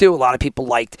of Purdue. A lot of people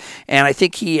liked, and I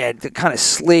think he had kind of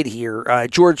slid here.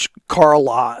 George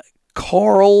Karlaftis.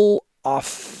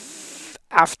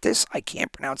 I can't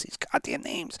pronounce these goddamn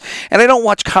names. And I don't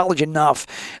watch college enough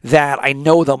that I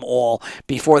know them all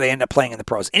before they end up playing in the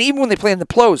pros. And even when they play in the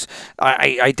pros,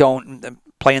 I don't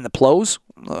play in the pros.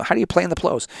 How do you play in the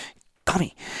pros?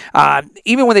 Gummy.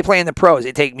 Even when they play in the pros,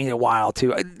 it takes me a while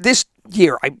to. This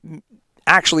year, I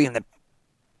actually in the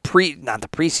not the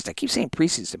preseason, I keep saying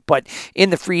preseason, but in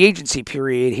the free agency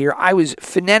period here, I was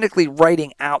phonetically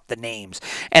writing out the names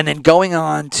and then going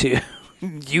on to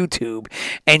YouTube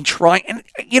and trying. And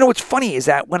what's funny is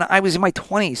that when I was in my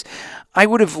 20s, I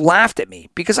would have laughed at me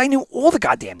because I knew all the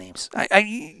goddamn names. Like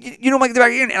the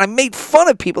back here, and I made fun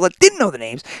of people that didn't know the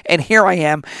names. And here I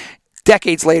am,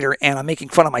 decades later, and I'm making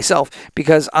fun of myself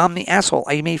because I'm the asshole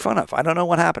I made fun of. I don't know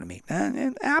what happened to me.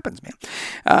 It happens, man.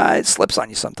 It slips on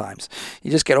you sometimes.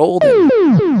 You just get old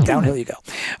and downhill you go.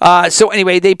 So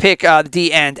anyway, they pick the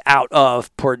D end out of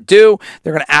Purdue.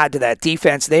 They're going to add to that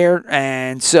defense there,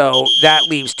 and so that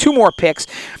leaves two more picks.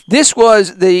 This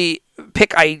was the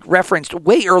pick I referenced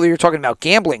way earlier talking about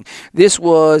gambling. This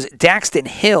was Daxton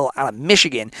Hill out of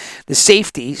Michigan, the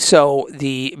safety. So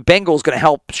the Bengals going to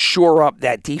help shore up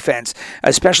that defense,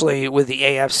 especially with the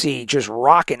AFC just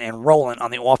rocking and rolling on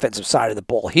the offensive side of the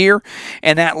ball here.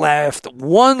 And that left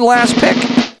one last pick.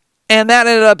 And that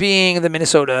ended up being the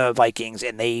Minnesota Vikings,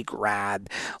 and they grabbed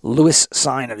Lewis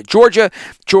Cine out of Georgia.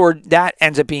 That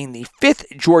ends up being the fifth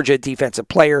Georgia defensive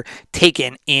player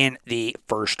taken in the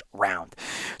first round.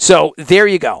 So there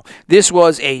you go. This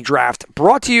was a draft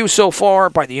brought to you so far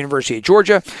by the University of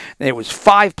Georgia. There was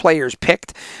 5 players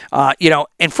picked.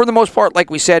 And for the most part, like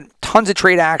we said, tons of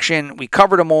trade action. We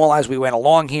covered them all as we went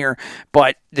along here,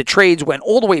 but the trades went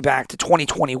all the way back to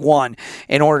 2021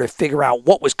 in order to figure out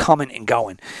what was coming and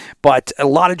going. But a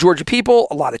lot of Georgia people,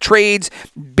 a lot of trades,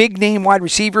 big name wide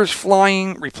receivers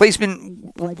flying,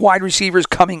 replacement wide receivers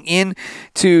coming in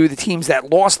to the teams that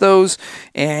lost those.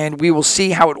 And we will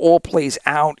see how it all plays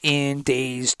out in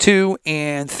days 2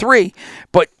 and 3.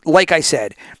 But like I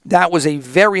said, that was a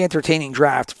very entertaining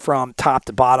draft from top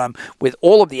to bottom with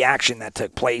all of the action that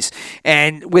took place.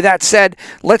 And with that said,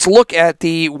 let's look at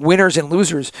the winners and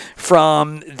losers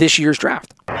from this year's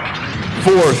draft.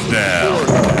 Fourth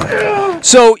down.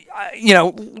 So,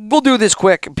 we'll do this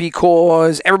quick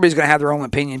because everybody's going to have their own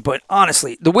opinion. But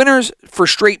honestly, the winners for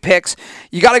straight picks,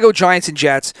 you got to go Giants and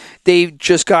Jets. They've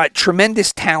just got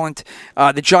tremendous talent.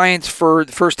 The Giants, for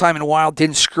the first time in a while,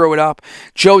 didn't screw it up.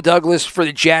 Joe Douglas for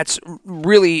the Jets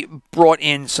really brought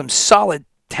in some solid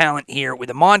talent here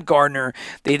with Ahmad Gardner.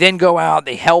 They then go out,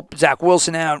 they help Zach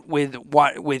Wilson out with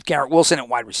Garrett Wilson at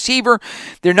wide receiver.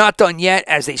 They're not done yet.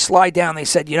 As they slide down, they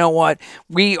said, you know what,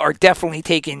 we are definitely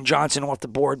taking Johnson off the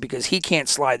board because he can't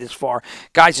slide this far.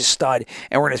 Guy's a stud,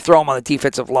 and we're going to throw him on the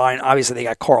defensive line. Obviously, they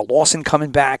got Carl Lawson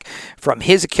coming back from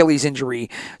his Achilles injury,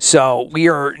 so we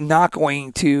are not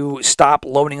going to stop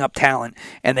loading up talent,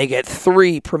 and they get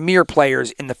 3 premier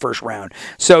players in the first round.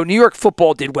 So New York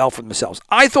football did well for themselves.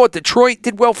 I thought Detroit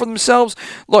did well for themselves.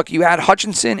 Look, you add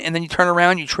Hutchinson, and then you turn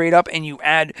around, you trade up, and you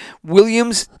add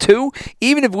Williams too.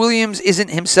 Even if Williams isn't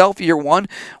himself year one,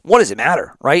 what does it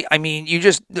matter, right? I mean, you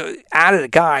just added a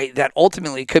guy that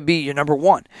ultimately could be your number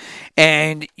one.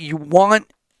 And you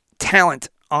want talent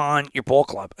on your ball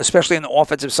club, especially on the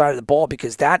offensive side of the ball,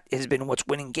 because that has been what's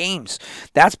winning games.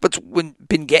 That's what's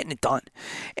been getting it done.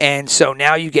 And so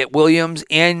now you get Williams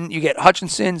and you get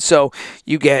Hutchinson, so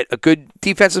you get a good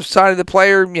defensive side of the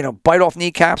player, bite off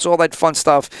kneecaps, all that fun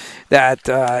stuff that,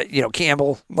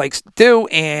 Campbell likes to do,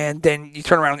 and then you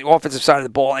turn around on the offensive side of the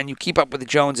ball and you keep up with the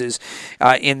Joneses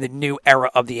in the new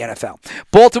era of the NFL.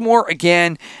 Baltimore,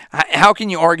 again, how can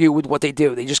you argue with what they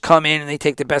do? They just come in and they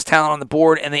take the best talent on the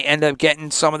board and they end up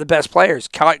getting some of the best players.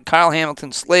 Kyle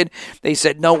Hamilton slid. They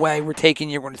said, no way, we're taking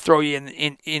you. We're going to throw you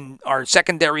in our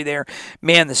secondary there,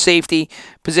 man the safety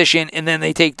position, and then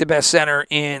they take the best center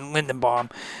in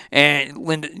Linderbaum, and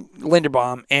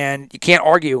you can't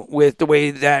argue with the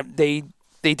way that they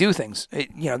do things.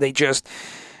 They just...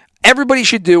 Everybody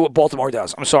should do what Baltimore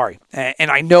does. I'm sorry. And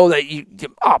I know that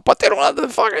but they don't have the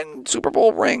fucking Super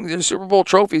Bowl ring, the Super Bowl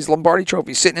trophies, Lombardi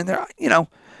trophies sitting in there.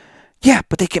 Yeah,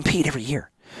 but they compete every year.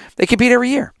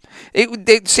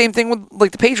 Same thing with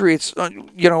like the Patriots,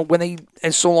 when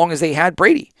so long as they had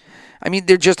Brady. I mean,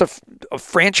 they're just a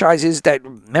franchises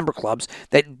member clubs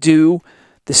that do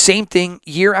the same thing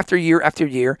year after year after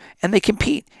year, and they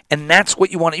compete. And that's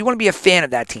what you want. You want to be a fan of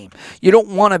that team. You don't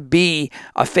want to be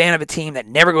a fan of a team that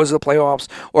never goes to the playoffs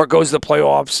or goes to the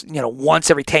playoffs, once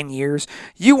every 10 years.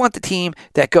 You want the team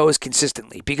that goes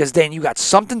consistently, because then you got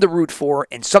something to root for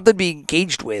and something to be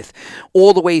engaged with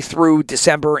all the way through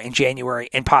December and January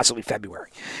and possibly February.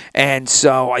 And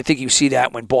so I think you see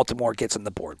that when Baltimore gets on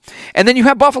the board. And then you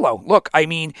have Buffalo. Look, I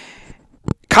mean,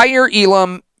 Kaiir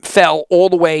Elam fell all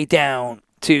the way down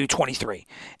to 23.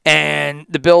 And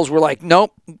the Bills were like,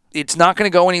 nope, it's not going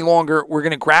to go any longer. We're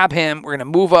going to grab him. We're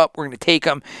going to move up. We're going to take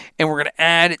him. And we're going to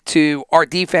add to our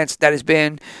defense that has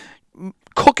been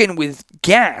cooking with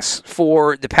gas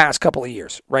for the past couple of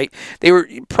years, right? They were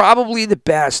probably the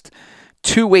best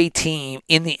two-way team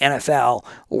in the NFL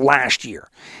last year.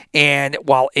 And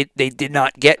while they did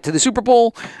not get to the Super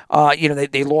Bowl,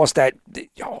 they lost that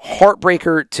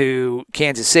heartbreaker to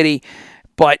Kansas City.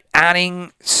 But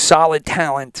adding solid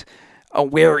talent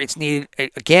where it's needed,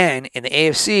 again, in the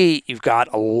AFC, you've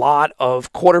got a lot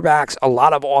of quarterbacks, a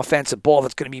lot of offensive ball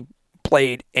that's going to be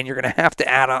played, and you're going to have to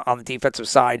add on the defensive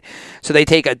side. So they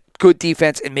take a good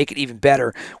defense and make it even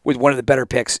better with one of the better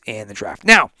picks in the draft.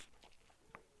 Now,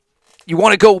 you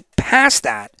want to go past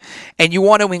that, and you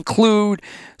want to include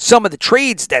some of the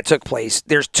trades that took place.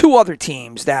 There's two other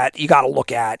teams that you got to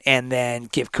look at and then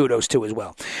give kudos to as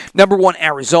well. Number one,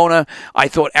 Arizona. I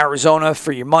thought Arizona,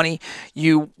 for your money,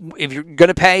 if you're going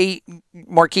to pay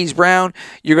Marquise Brown,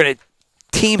 you're going to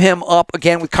team him up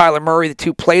again with Kyler Murray. The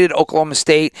two played at Oklahoma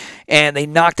State, and they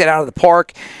knocked it out of the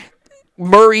park.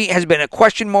 Murray has been a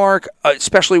question mark,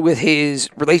 especially with his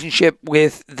relationship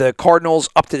with the Cardinals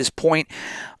up to this point.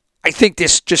 I think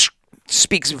this just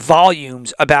speaks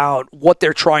volumes about what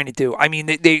they're trying to do. I mean,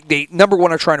 they number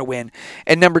one, are trying to win.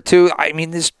 And number two, I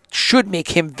mean, this should make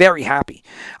him very happy.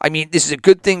 I mean, this is a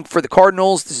good thing for the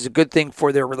Cardinals. This is a good thing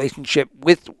for their relationship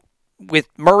with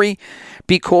Murray,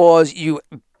 because you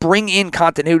bring in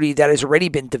continuity that has already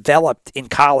been developed in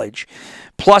college,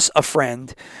 plus a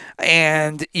friend,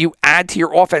 and you add to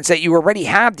your offense that you already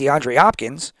have DeAndre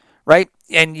Hopkins, right?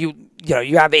 And you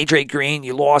have A.J. Green.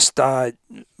 You lost,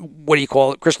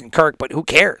 Christian Kirk, but who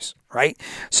cares, right?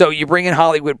 So you bring in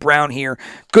Hollywood Brown here.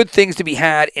 Good things to be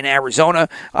had in Arizona.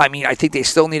 I mean, I think they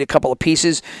still need a couple of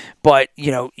pieces, but,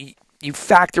 you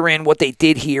factor in what they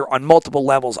did here on multiple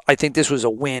levels. I think this was a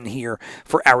win here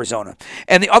for Arizona.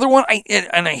 And the other one, I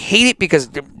hate it because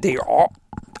they're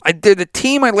the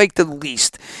team I like the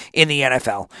least in the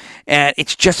NFL. And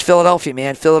it's just Philadelphia,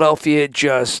 man. Philadelphia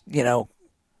just,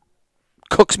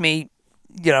 cooks me,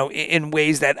 in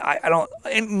ways that I don't,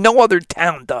 and no other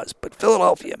town does, but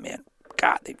Philadelphia, man,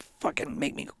 God, they fucking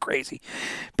make me go crazy.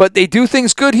 But they do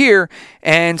things good here,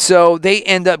 and so they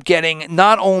end up getting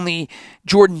not only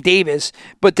Jordan Davis,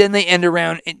 but then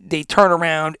they turn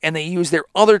around and they use their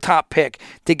other top pick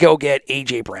to go get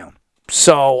A.J. Brown.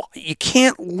 So you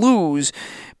can't lose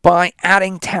by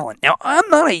adding talent. Now, I'm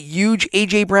not a huge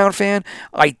A.J. Brown fan.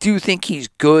 I do think he's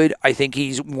good. I think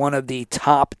he's one of the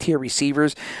top-tier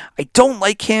receivers. I don't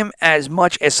like him as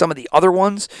much as some of the other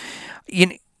ones.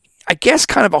 I guess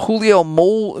kind of a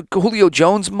Julio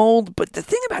Jones mold, but the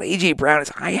thing about A.J. Brown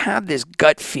is I have this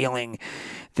gut feeling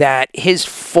that his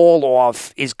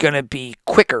fall-off is going to be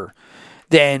quicker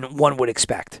than one would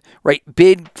expect, right?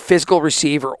 Big physical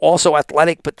receiver, also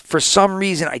athletic, but for some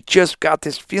reason I just got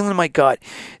this feeling in my gut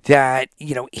that,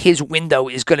 his window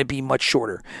is going to be much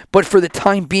shorter. But for the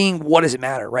time being, what does it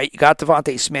matter, right? You got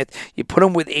Devontae Smith, you put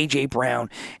him with A.J. Brown,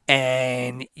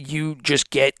 and you just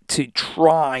get to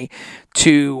try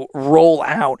to roll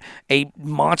out a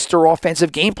monster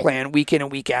offensive game plan week in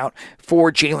and week out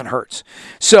for Jalen Hurts.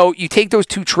 So you take those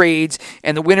two trades,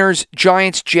 and the winners,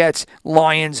 Giants, Jets,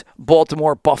 Lions,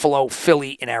 Baltimore, Buffalo,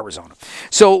 Philly, and Arizona.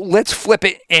 So let's flip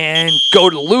it and go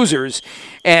to the losers.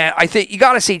 And I think you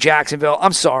got to say Jacksonville.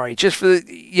 I'm sorry. Just for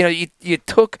the, you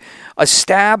took a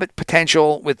stab at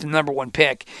potential with the number one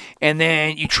pick, and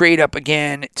then you trade up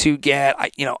again to get,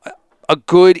 a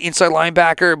good inside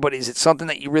linebacker, but is it something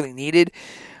that you really needed?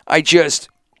 I just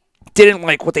didn't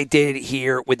like what they did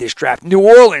here with this draft. New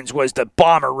Orleans was the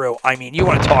bomberoo. I mean, you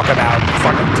want to talk about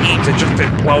fucking teams that just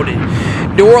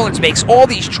imploded. New Orleans makes all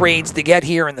these trades to get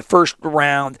here in the first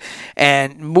round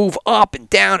and move up and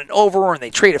down and over, and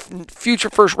they trade a future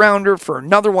first rounder for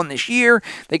another one this year.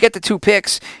 They get the 2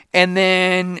 picks, and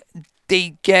then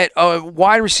they get a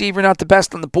wide receiver, not the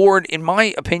best on the board, in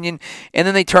my opinion, and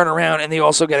then they turn around and they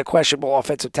also get a questionable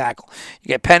offensive tackle. You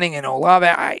get Penning and Olave.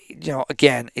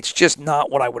 Again, it's just not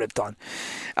what I would have done.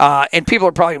 And people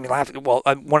are probably going to be laughing. Well,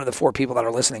 I'm one of the 4 people that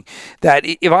are listening. That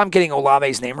if I'm getting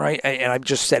Olave's name right, and I've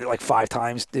just said it like 5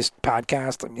 times this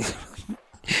podcast, I mean,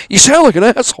 you sound like an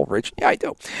asshole, Rich. Yeah, I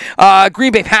do.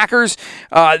 Green Bay Packers,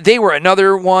 they were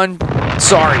another one.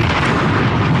 Sorry.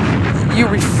 You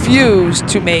refuse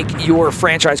to make your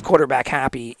franchise quarterback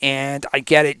happy, and I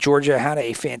get it. Georgia had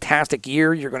a fantastic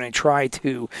year. You're going to try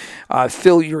to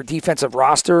fill your defensive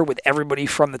roster with everybody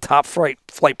from the top flight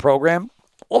program.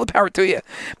 All the power to you.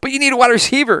 But you need a wide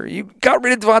receiver. You got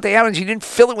rid of Devontae Adams. You didn't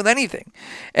fill it with anything.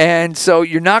 And so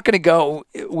you're not going to go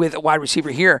with a wide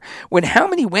receiver here. When how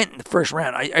many went in the first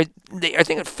round? I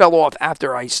think it fell off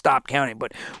after I stopped counting.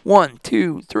 But 1,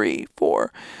 2, 3,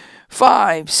 4,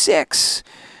 5, 6.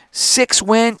 6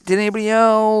 went. Did anybody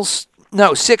else?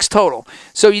 No, 6 total.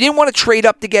 So you didn't want to trade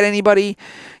up to get anybody.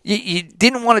 You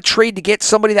didn't want to trade to get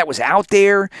somebody that was out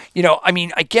there.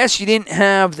 I guess you didn't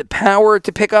have the power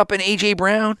to pick up an A.J.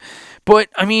 Brown. But,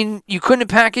 you couldn't have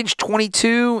packaged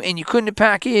 22 and you couldn't have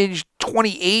packaged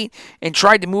 28 and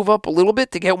tried to move up a little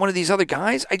bit to get one of these other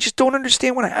guys. I just don't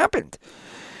understand what happened.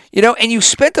 And you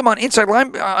spent them on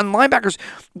on linebackers.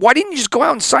 Why didn't you just go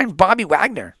out and sign Bobby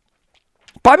Wagner?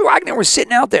 Bobby Wagner was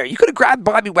sitting out there. You could have grabbed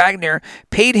Bobby Wagner,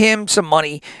 paid him some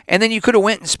money, and then you could have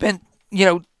went and spent,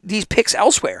 these picks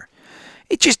elsewhere.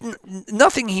 It just,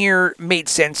 nothing here made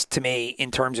sense to me in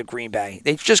terms of Green Bay.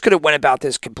 They just could have went about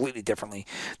this completely differently.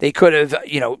 They could have,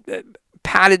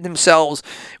 padded themselves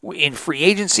in free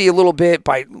agency a little bit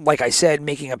by, like I said,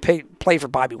 making a play for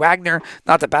Bobby Wagner.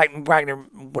 Not that Wagner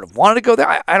would have wanted to go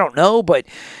there. I don't know, but,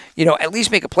 at least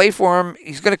make a play for him.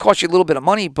 He's going to cost you a little bit of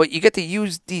money, but you get to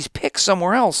use these picks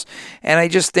somewhere else. And I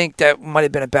just think that might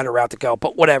have been a better route to go.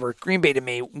 But whatever. Green Bay to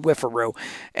me, whiffaroo.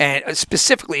 And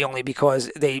specifically only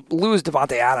because they lose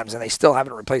Devontae Adams and they still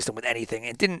haven't replaced him with anything.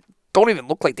 It don't even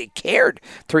look like they cared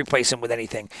to replace him with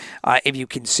anything if you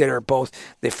consider both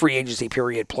the free agency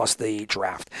period plus the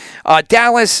draft.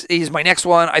 Dallas is my next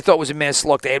one. I thought was a miss.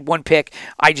 Look, they had 1 pick.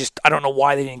 I don't know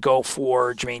why they didn't go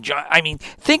for Jermaine Johnson.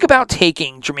 Think about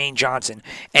taking Jermaine Johnson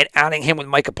and adding him with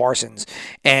Micah Parsons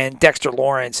and Dexter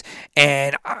Lawrence.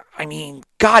 And,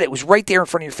 God, it was right there in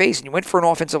front of your face, and you went for an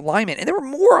offensive lineman. And there were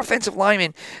more offensive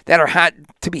linemen that had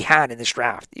to be had in this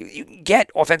draft. You can get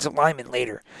offensive linemen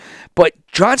later. But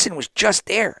Johnson was just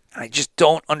there. I just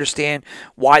don't understand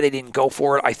why they didn't go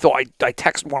for it. I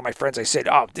texted one of my friends. I said,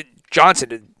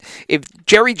 Johnson, if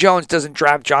Jerry Jones doesn't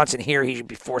draft Johnson here, he should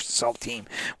be forced to sell the team.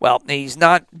 Well, he's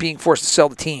not being forced to sell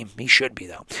the team. He should be,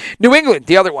 though. New England,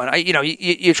 the other one.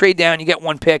 You trade down, you get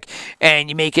 1 pick, and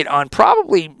you make it on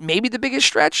probably maybe the biggest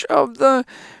stretch of the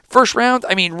first round.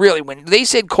 Really, when they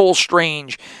said Cole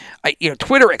Strange,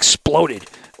 Twitter exploded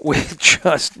with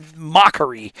just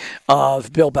mockery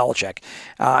of Bill Belichick.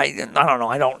 I don't know.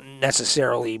 I don't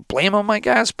necessarily blame him, I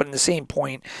guess, but in the same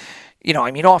point,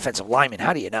 offensive linemen,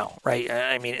 how do you know, right?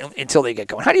 Until they get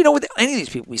going. How do you know with any of these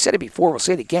people? We said it before, we'll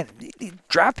say it again. The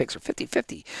draft picks are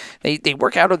 50-50. They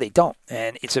work out or they don't,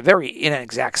 and it's a very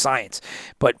inexact science.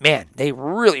 But, man, they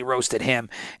really roasted him,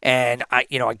 and,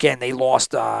 again, they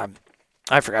lost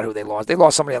I forgot who they lost. They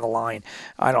lost somebody on the line.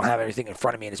 I don't have anything in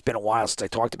front of me, and it's been a while since I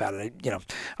talked about it.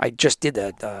 I just did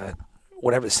the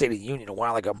whatever the State of the Union a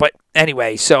while ago. But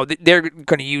anyway, so they're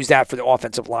going to use that for the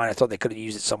offensive line. I thought they could have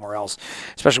used it somewhere else,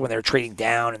 especially when they were trading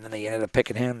down and then they ended up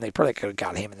picking him. They probably could have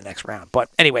got him in the next round. But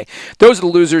anyway, those are the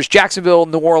losers: Jacksonville,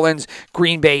 New Orleans,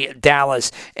 Green Bay,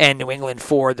 Dallas, and New England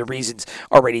for the reasons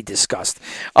already discussed.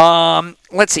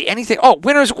 Let's see, anything. Oh,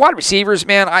 winners, wide receivers,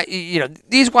 man.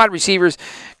 These wide receivers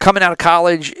coming out of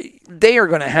college, they are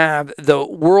going to have the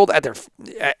world at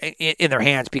in their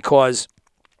hands because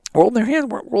world in their hands,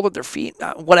 world at their feet,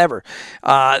 whatever.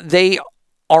 They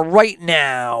are right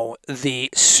now the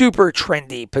super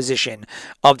trendy position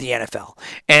of the NFL.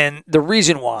 And the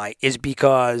reason why is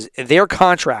because their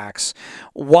contracts,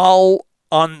 while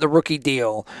on the rookie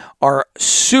deal, are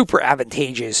super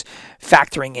advantageous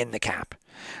factoring in the cap.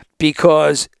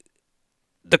 Because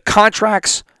the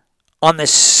contracts on the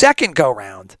second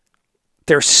go-round,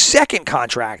 their second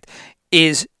contract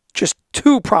is just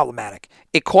too problematic.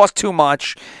 It costs too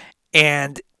much,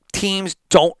 and teams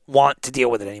don't want to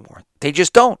deal with it anymore. They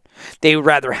just don't. They would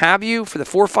rather have you for the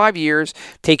 4 or 5 years,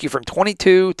 take you from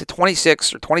 22 to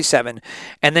 26 or 27,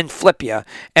 and then flip you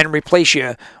and replace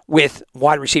you with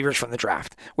wide receivers from the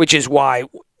draft, which is why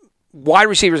wide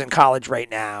receivers in college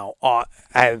right now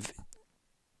have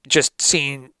just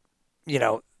seen,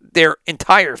 their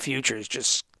entire futures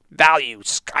just value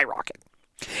skyrocket.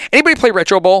 Anybody play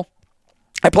Retro Bowl?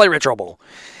 I play Retro Bowl.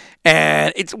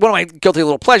 And it's one of my guilty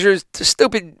little pleasures. It's a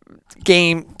stupid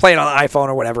game, play it on the iPhone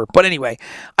or whatever. But anyway,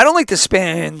 I don't like to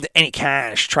spend any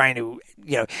cash trying to,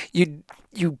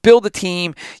 you build a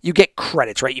team, you get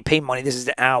credits, right? You pay money. This is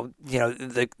the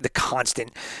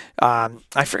constant,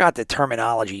 I forgot the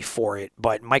terminology for it,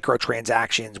 but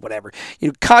microtransactions, whatever.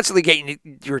 You constantly get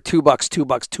your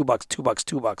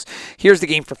 $2. Here's the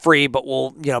game for free, but we'll,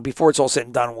 before it's all said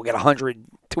and done, we'll get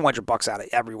 $200 out of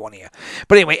every one of you.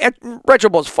 But anyway, Retro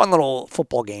Bowl is a fun little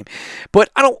football game, but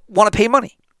I don't want to pay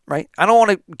money. Right? I don't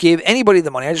want to give anybody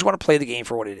the money. I just want to play the game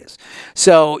for what it is.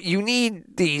 So you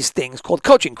need these things called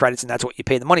coaching credits, and that's what you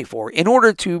pay the money for in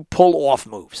order to pull off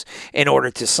moves, in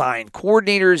order to sign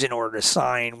coordinators, in order to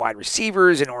sign wide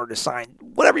receivers, in order to sign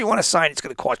whatever you want to sign. It's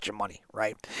going to cost you money,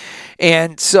 right?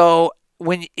 And so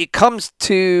when it comes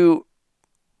to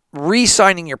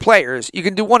re-signing your players, you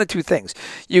can do one of two things.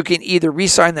 You can either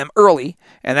re-sign them early,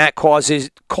 and that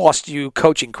costs you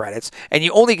coaching credits, and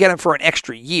you only get them for an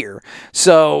extra year.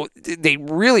 So they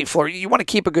really flourish. You want to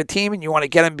keep a good team, and you want to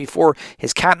get him before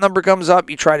his cap number comes up.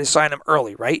 You try to sign him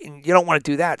early, right? And you don't want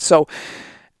to do that. So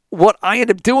what I end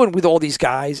up doing with all these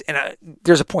guys, and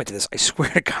there's a point to this. I swear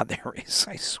to God there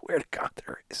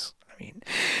is. I mean,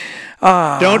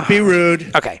 don't be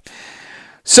rude. Okay.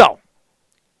 So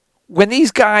when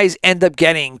these guys end up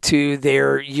getting to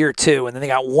their year 2 and then they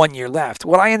got 1 year left,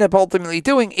 what I end up ultimately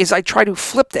doing is I try to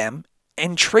flip them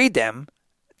and trade them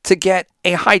to get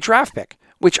a high draft pick,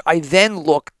 which I then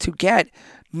look to get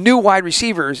new wide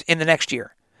receivers in the next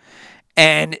year.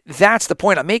 And that's the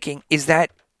point I'm making, is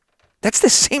that that's the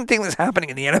same thing that's happening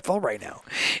in the NFL right now,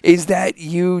 is that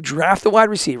you draft the wide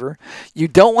receiver, you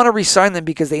don't want to re-sign them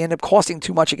because they end up costing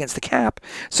too much against the cap,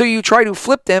 so you try to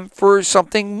flip them for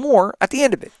something more at the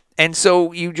end of it. And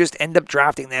so you just end up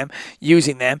drafting them,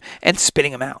 using them, and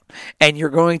spitting them out. And you're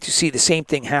going to see the same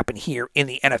thing happen here in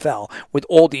the NFL with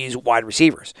all these wide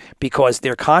receivers because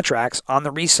their contracts on the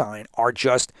re-sign are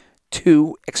just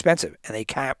too expensive. And they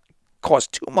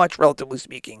cost too much, relatively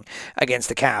speaking, against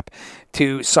the cap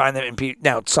to sign them.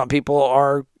 Now, some people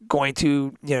are going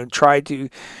to, try to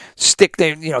stick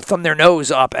their, thumb their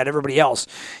nose up at everybody else.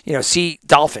 See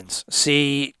Dolphins,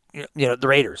 see the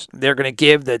Raiders. They're going to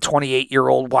give the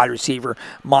 28-year-old wide receiver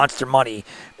monster money,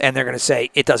 and they're going to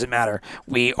say, it doesn't matter.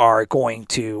 We are going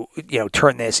to,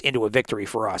 turn this into a victory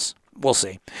for us. We'll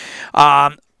see.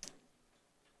 Any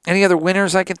other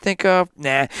winners I can think of?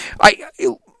 Nah.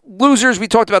 Losers, we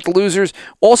talked about the losers.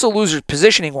 Also losers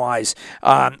positioning-wise.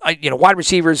 Wide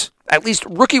receivers, at least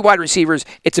rookie wide receivers,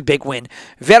 it's a big win.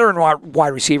 Veteran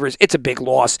wide receivers, it's a big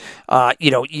loss.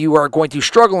 You are going to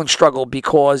struggle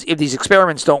because if these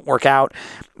experiments don't work out,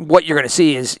 what you're going to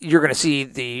see is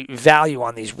the value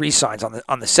on these re-signs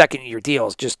on the second-year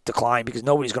deals just decline because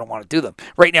nobody's going to want to do them.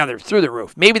 Right now, they're through the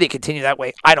roof. Maybe they continue that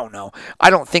way. I don't know.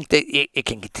 I don't think that it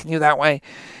can continue that way.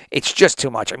 It's just too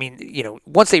much. I mean,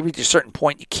 once they reach a certain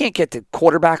point, you can't get to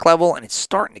quarterback level, and it's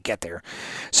starting to get there.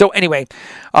 So anyway,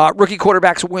 rookie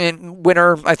quarterbacks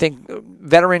winner. I think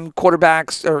veteran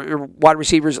quarterbacks or wide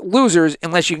receivers losers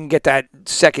unless you can get that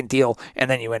second deal, and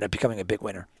then you end up becoming a big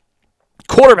winner.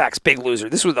 Quarterbacks, big loser.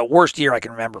 This was the worst year I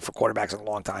can remember for quarterbacks in a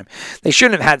long time. They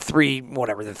shouldn't have had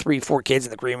 4 kids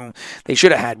in the green room. They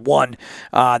should have had one.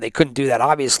 They couldn't do that,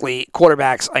 obviously.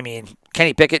 Quarterbacks, I mean,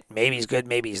 Kenny Pickett, maybe he's good,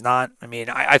 maybe he's not. I mean,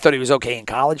 I thought he was okay in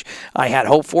college. I had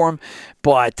hope for him.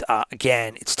 But,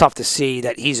 again, it's tough to see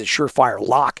that he's a surefire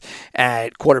lock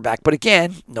at quarterback. But,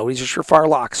 again, nobody's a surefire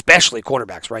lock, especially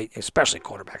quarterbacks, right? Especially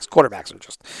quarterbacks. Quarterbacks are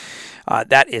just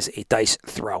that is a dice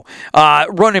throw.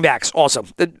 Running backs also.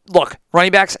 Look,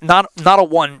 running backs, not a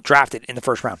one drafted in the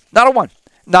first round. Not a one.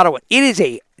 Not a one. It is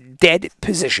a dead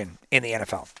position in the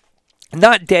NFL.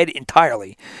 Not dead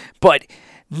entirely, but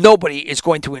nobody is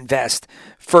going to invest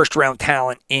first-round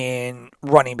talent in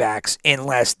running backs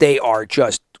unless they are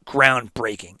just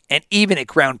groundbreaking. And even at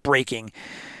groundbreaking,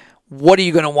 what are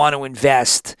you going to want to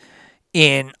invest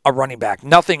in a running back?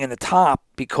 Nothing in the top,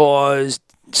 because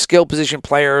skill position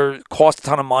player cost a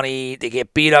ton of money. They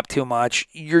get beat up too much.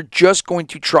 You're just going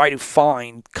to try to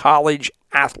find college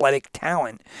athletic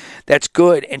talent that's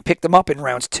good and pick them up in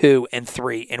rounds 2 and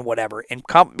 3 and whatever, and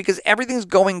because everything's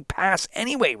going past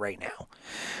anyway right now.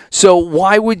 So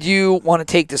why would you want to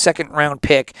take the second round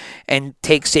pick and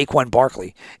take Saquon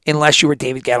Barkley unless you were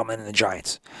David Gettleman and the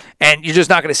Giants? And you're just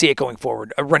not going to see it going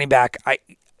forward. A running back,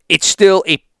 it's still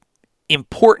a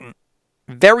important,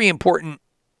 very important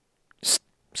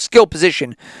skill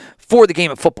position for the game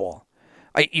of football.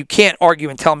 You can't argue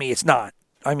and tell me it's not.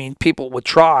 I mean, people would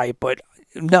try, but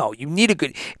no, you need a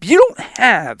good... If you don't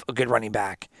have a good running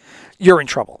back, you're in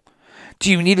trouble. Do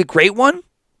you need a great one?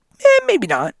 Maybe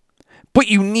not. But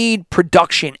you need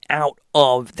production out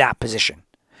of that position.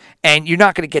 And you're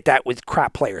not going to get that with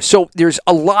crap players. So there's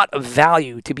a lot of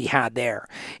value to be had there.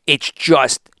 It's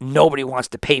just nobody wants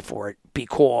to pay for it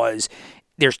because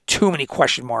there's too many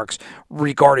question marks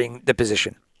regarding the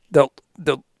position.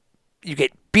 You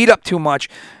get beat up too much.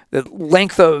 The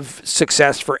length of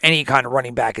success for any kind of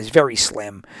running back is very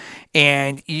slim.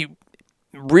 And you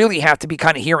really have to be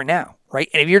kind of here and now, right?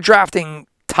 And if you're drafting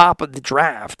top of the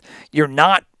draft, you're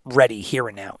not ready here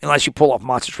and now, unless you pull off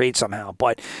monster trades somehow.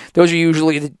 But those are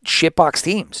usually the shitbox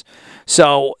teams.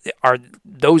 So are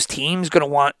those teams going to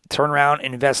want to turn around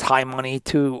and invest high money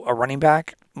to a running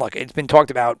back? Look, it's been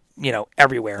talked about,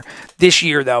 everywhere. This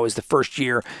year, though, is the first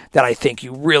year that I think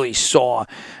you really saw,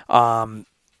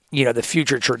 the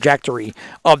future trajectory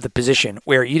of the position,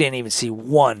 where you didn't even see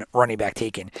one running back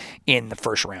taken in the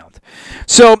first round.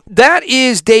 So that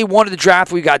is day 1 of the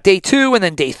draft. We got day 2 and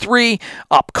then day 3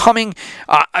 upcoming.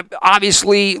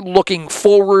 Obviously, looking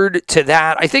forward to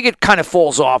that. I think it kind of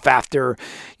falls off after,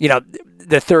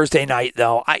 the Thursday night,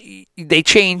 though. They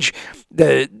change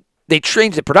the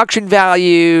production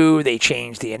value. They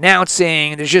change the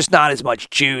announcing. There's just not as much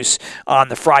juice on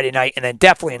the Friday night, and then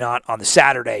definitely not on the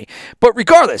Saturday. But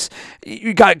regardless,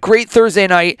 you got a great Thursday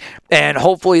night, and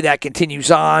hopefully that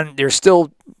continues on. There's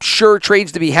still sure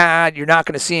trades to be had. You're not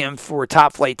going to see them for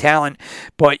top flight talent,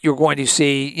 but you're going to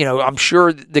see, I'm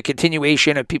sure the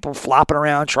continuation of people flopping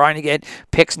around trying to get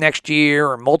picks next year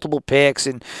or multiple picks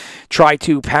and try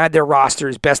to pad their roster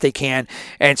as best they can.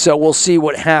 And so we'll see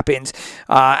what happens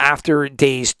after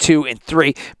days 2 and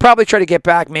 3. Probably try to get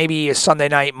back maybe a Sunday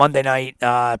night, Monday night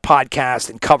podcast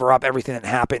and cover up everything that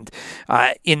happened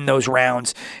in those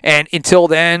rounds. And until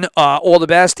then, all the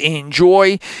best.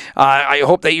 Enjoy. I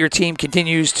hope that your team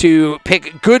continues to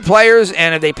pick good players,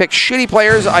 and if they pick shitty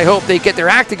players, I hope they get their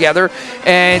act together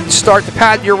and start to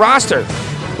pad your roster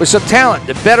with some talent.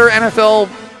 The better NFL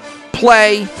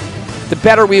play, the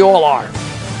better we all are.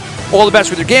 All the best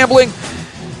with your gambling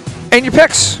and your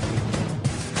picks.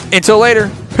 Until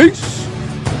later, peace.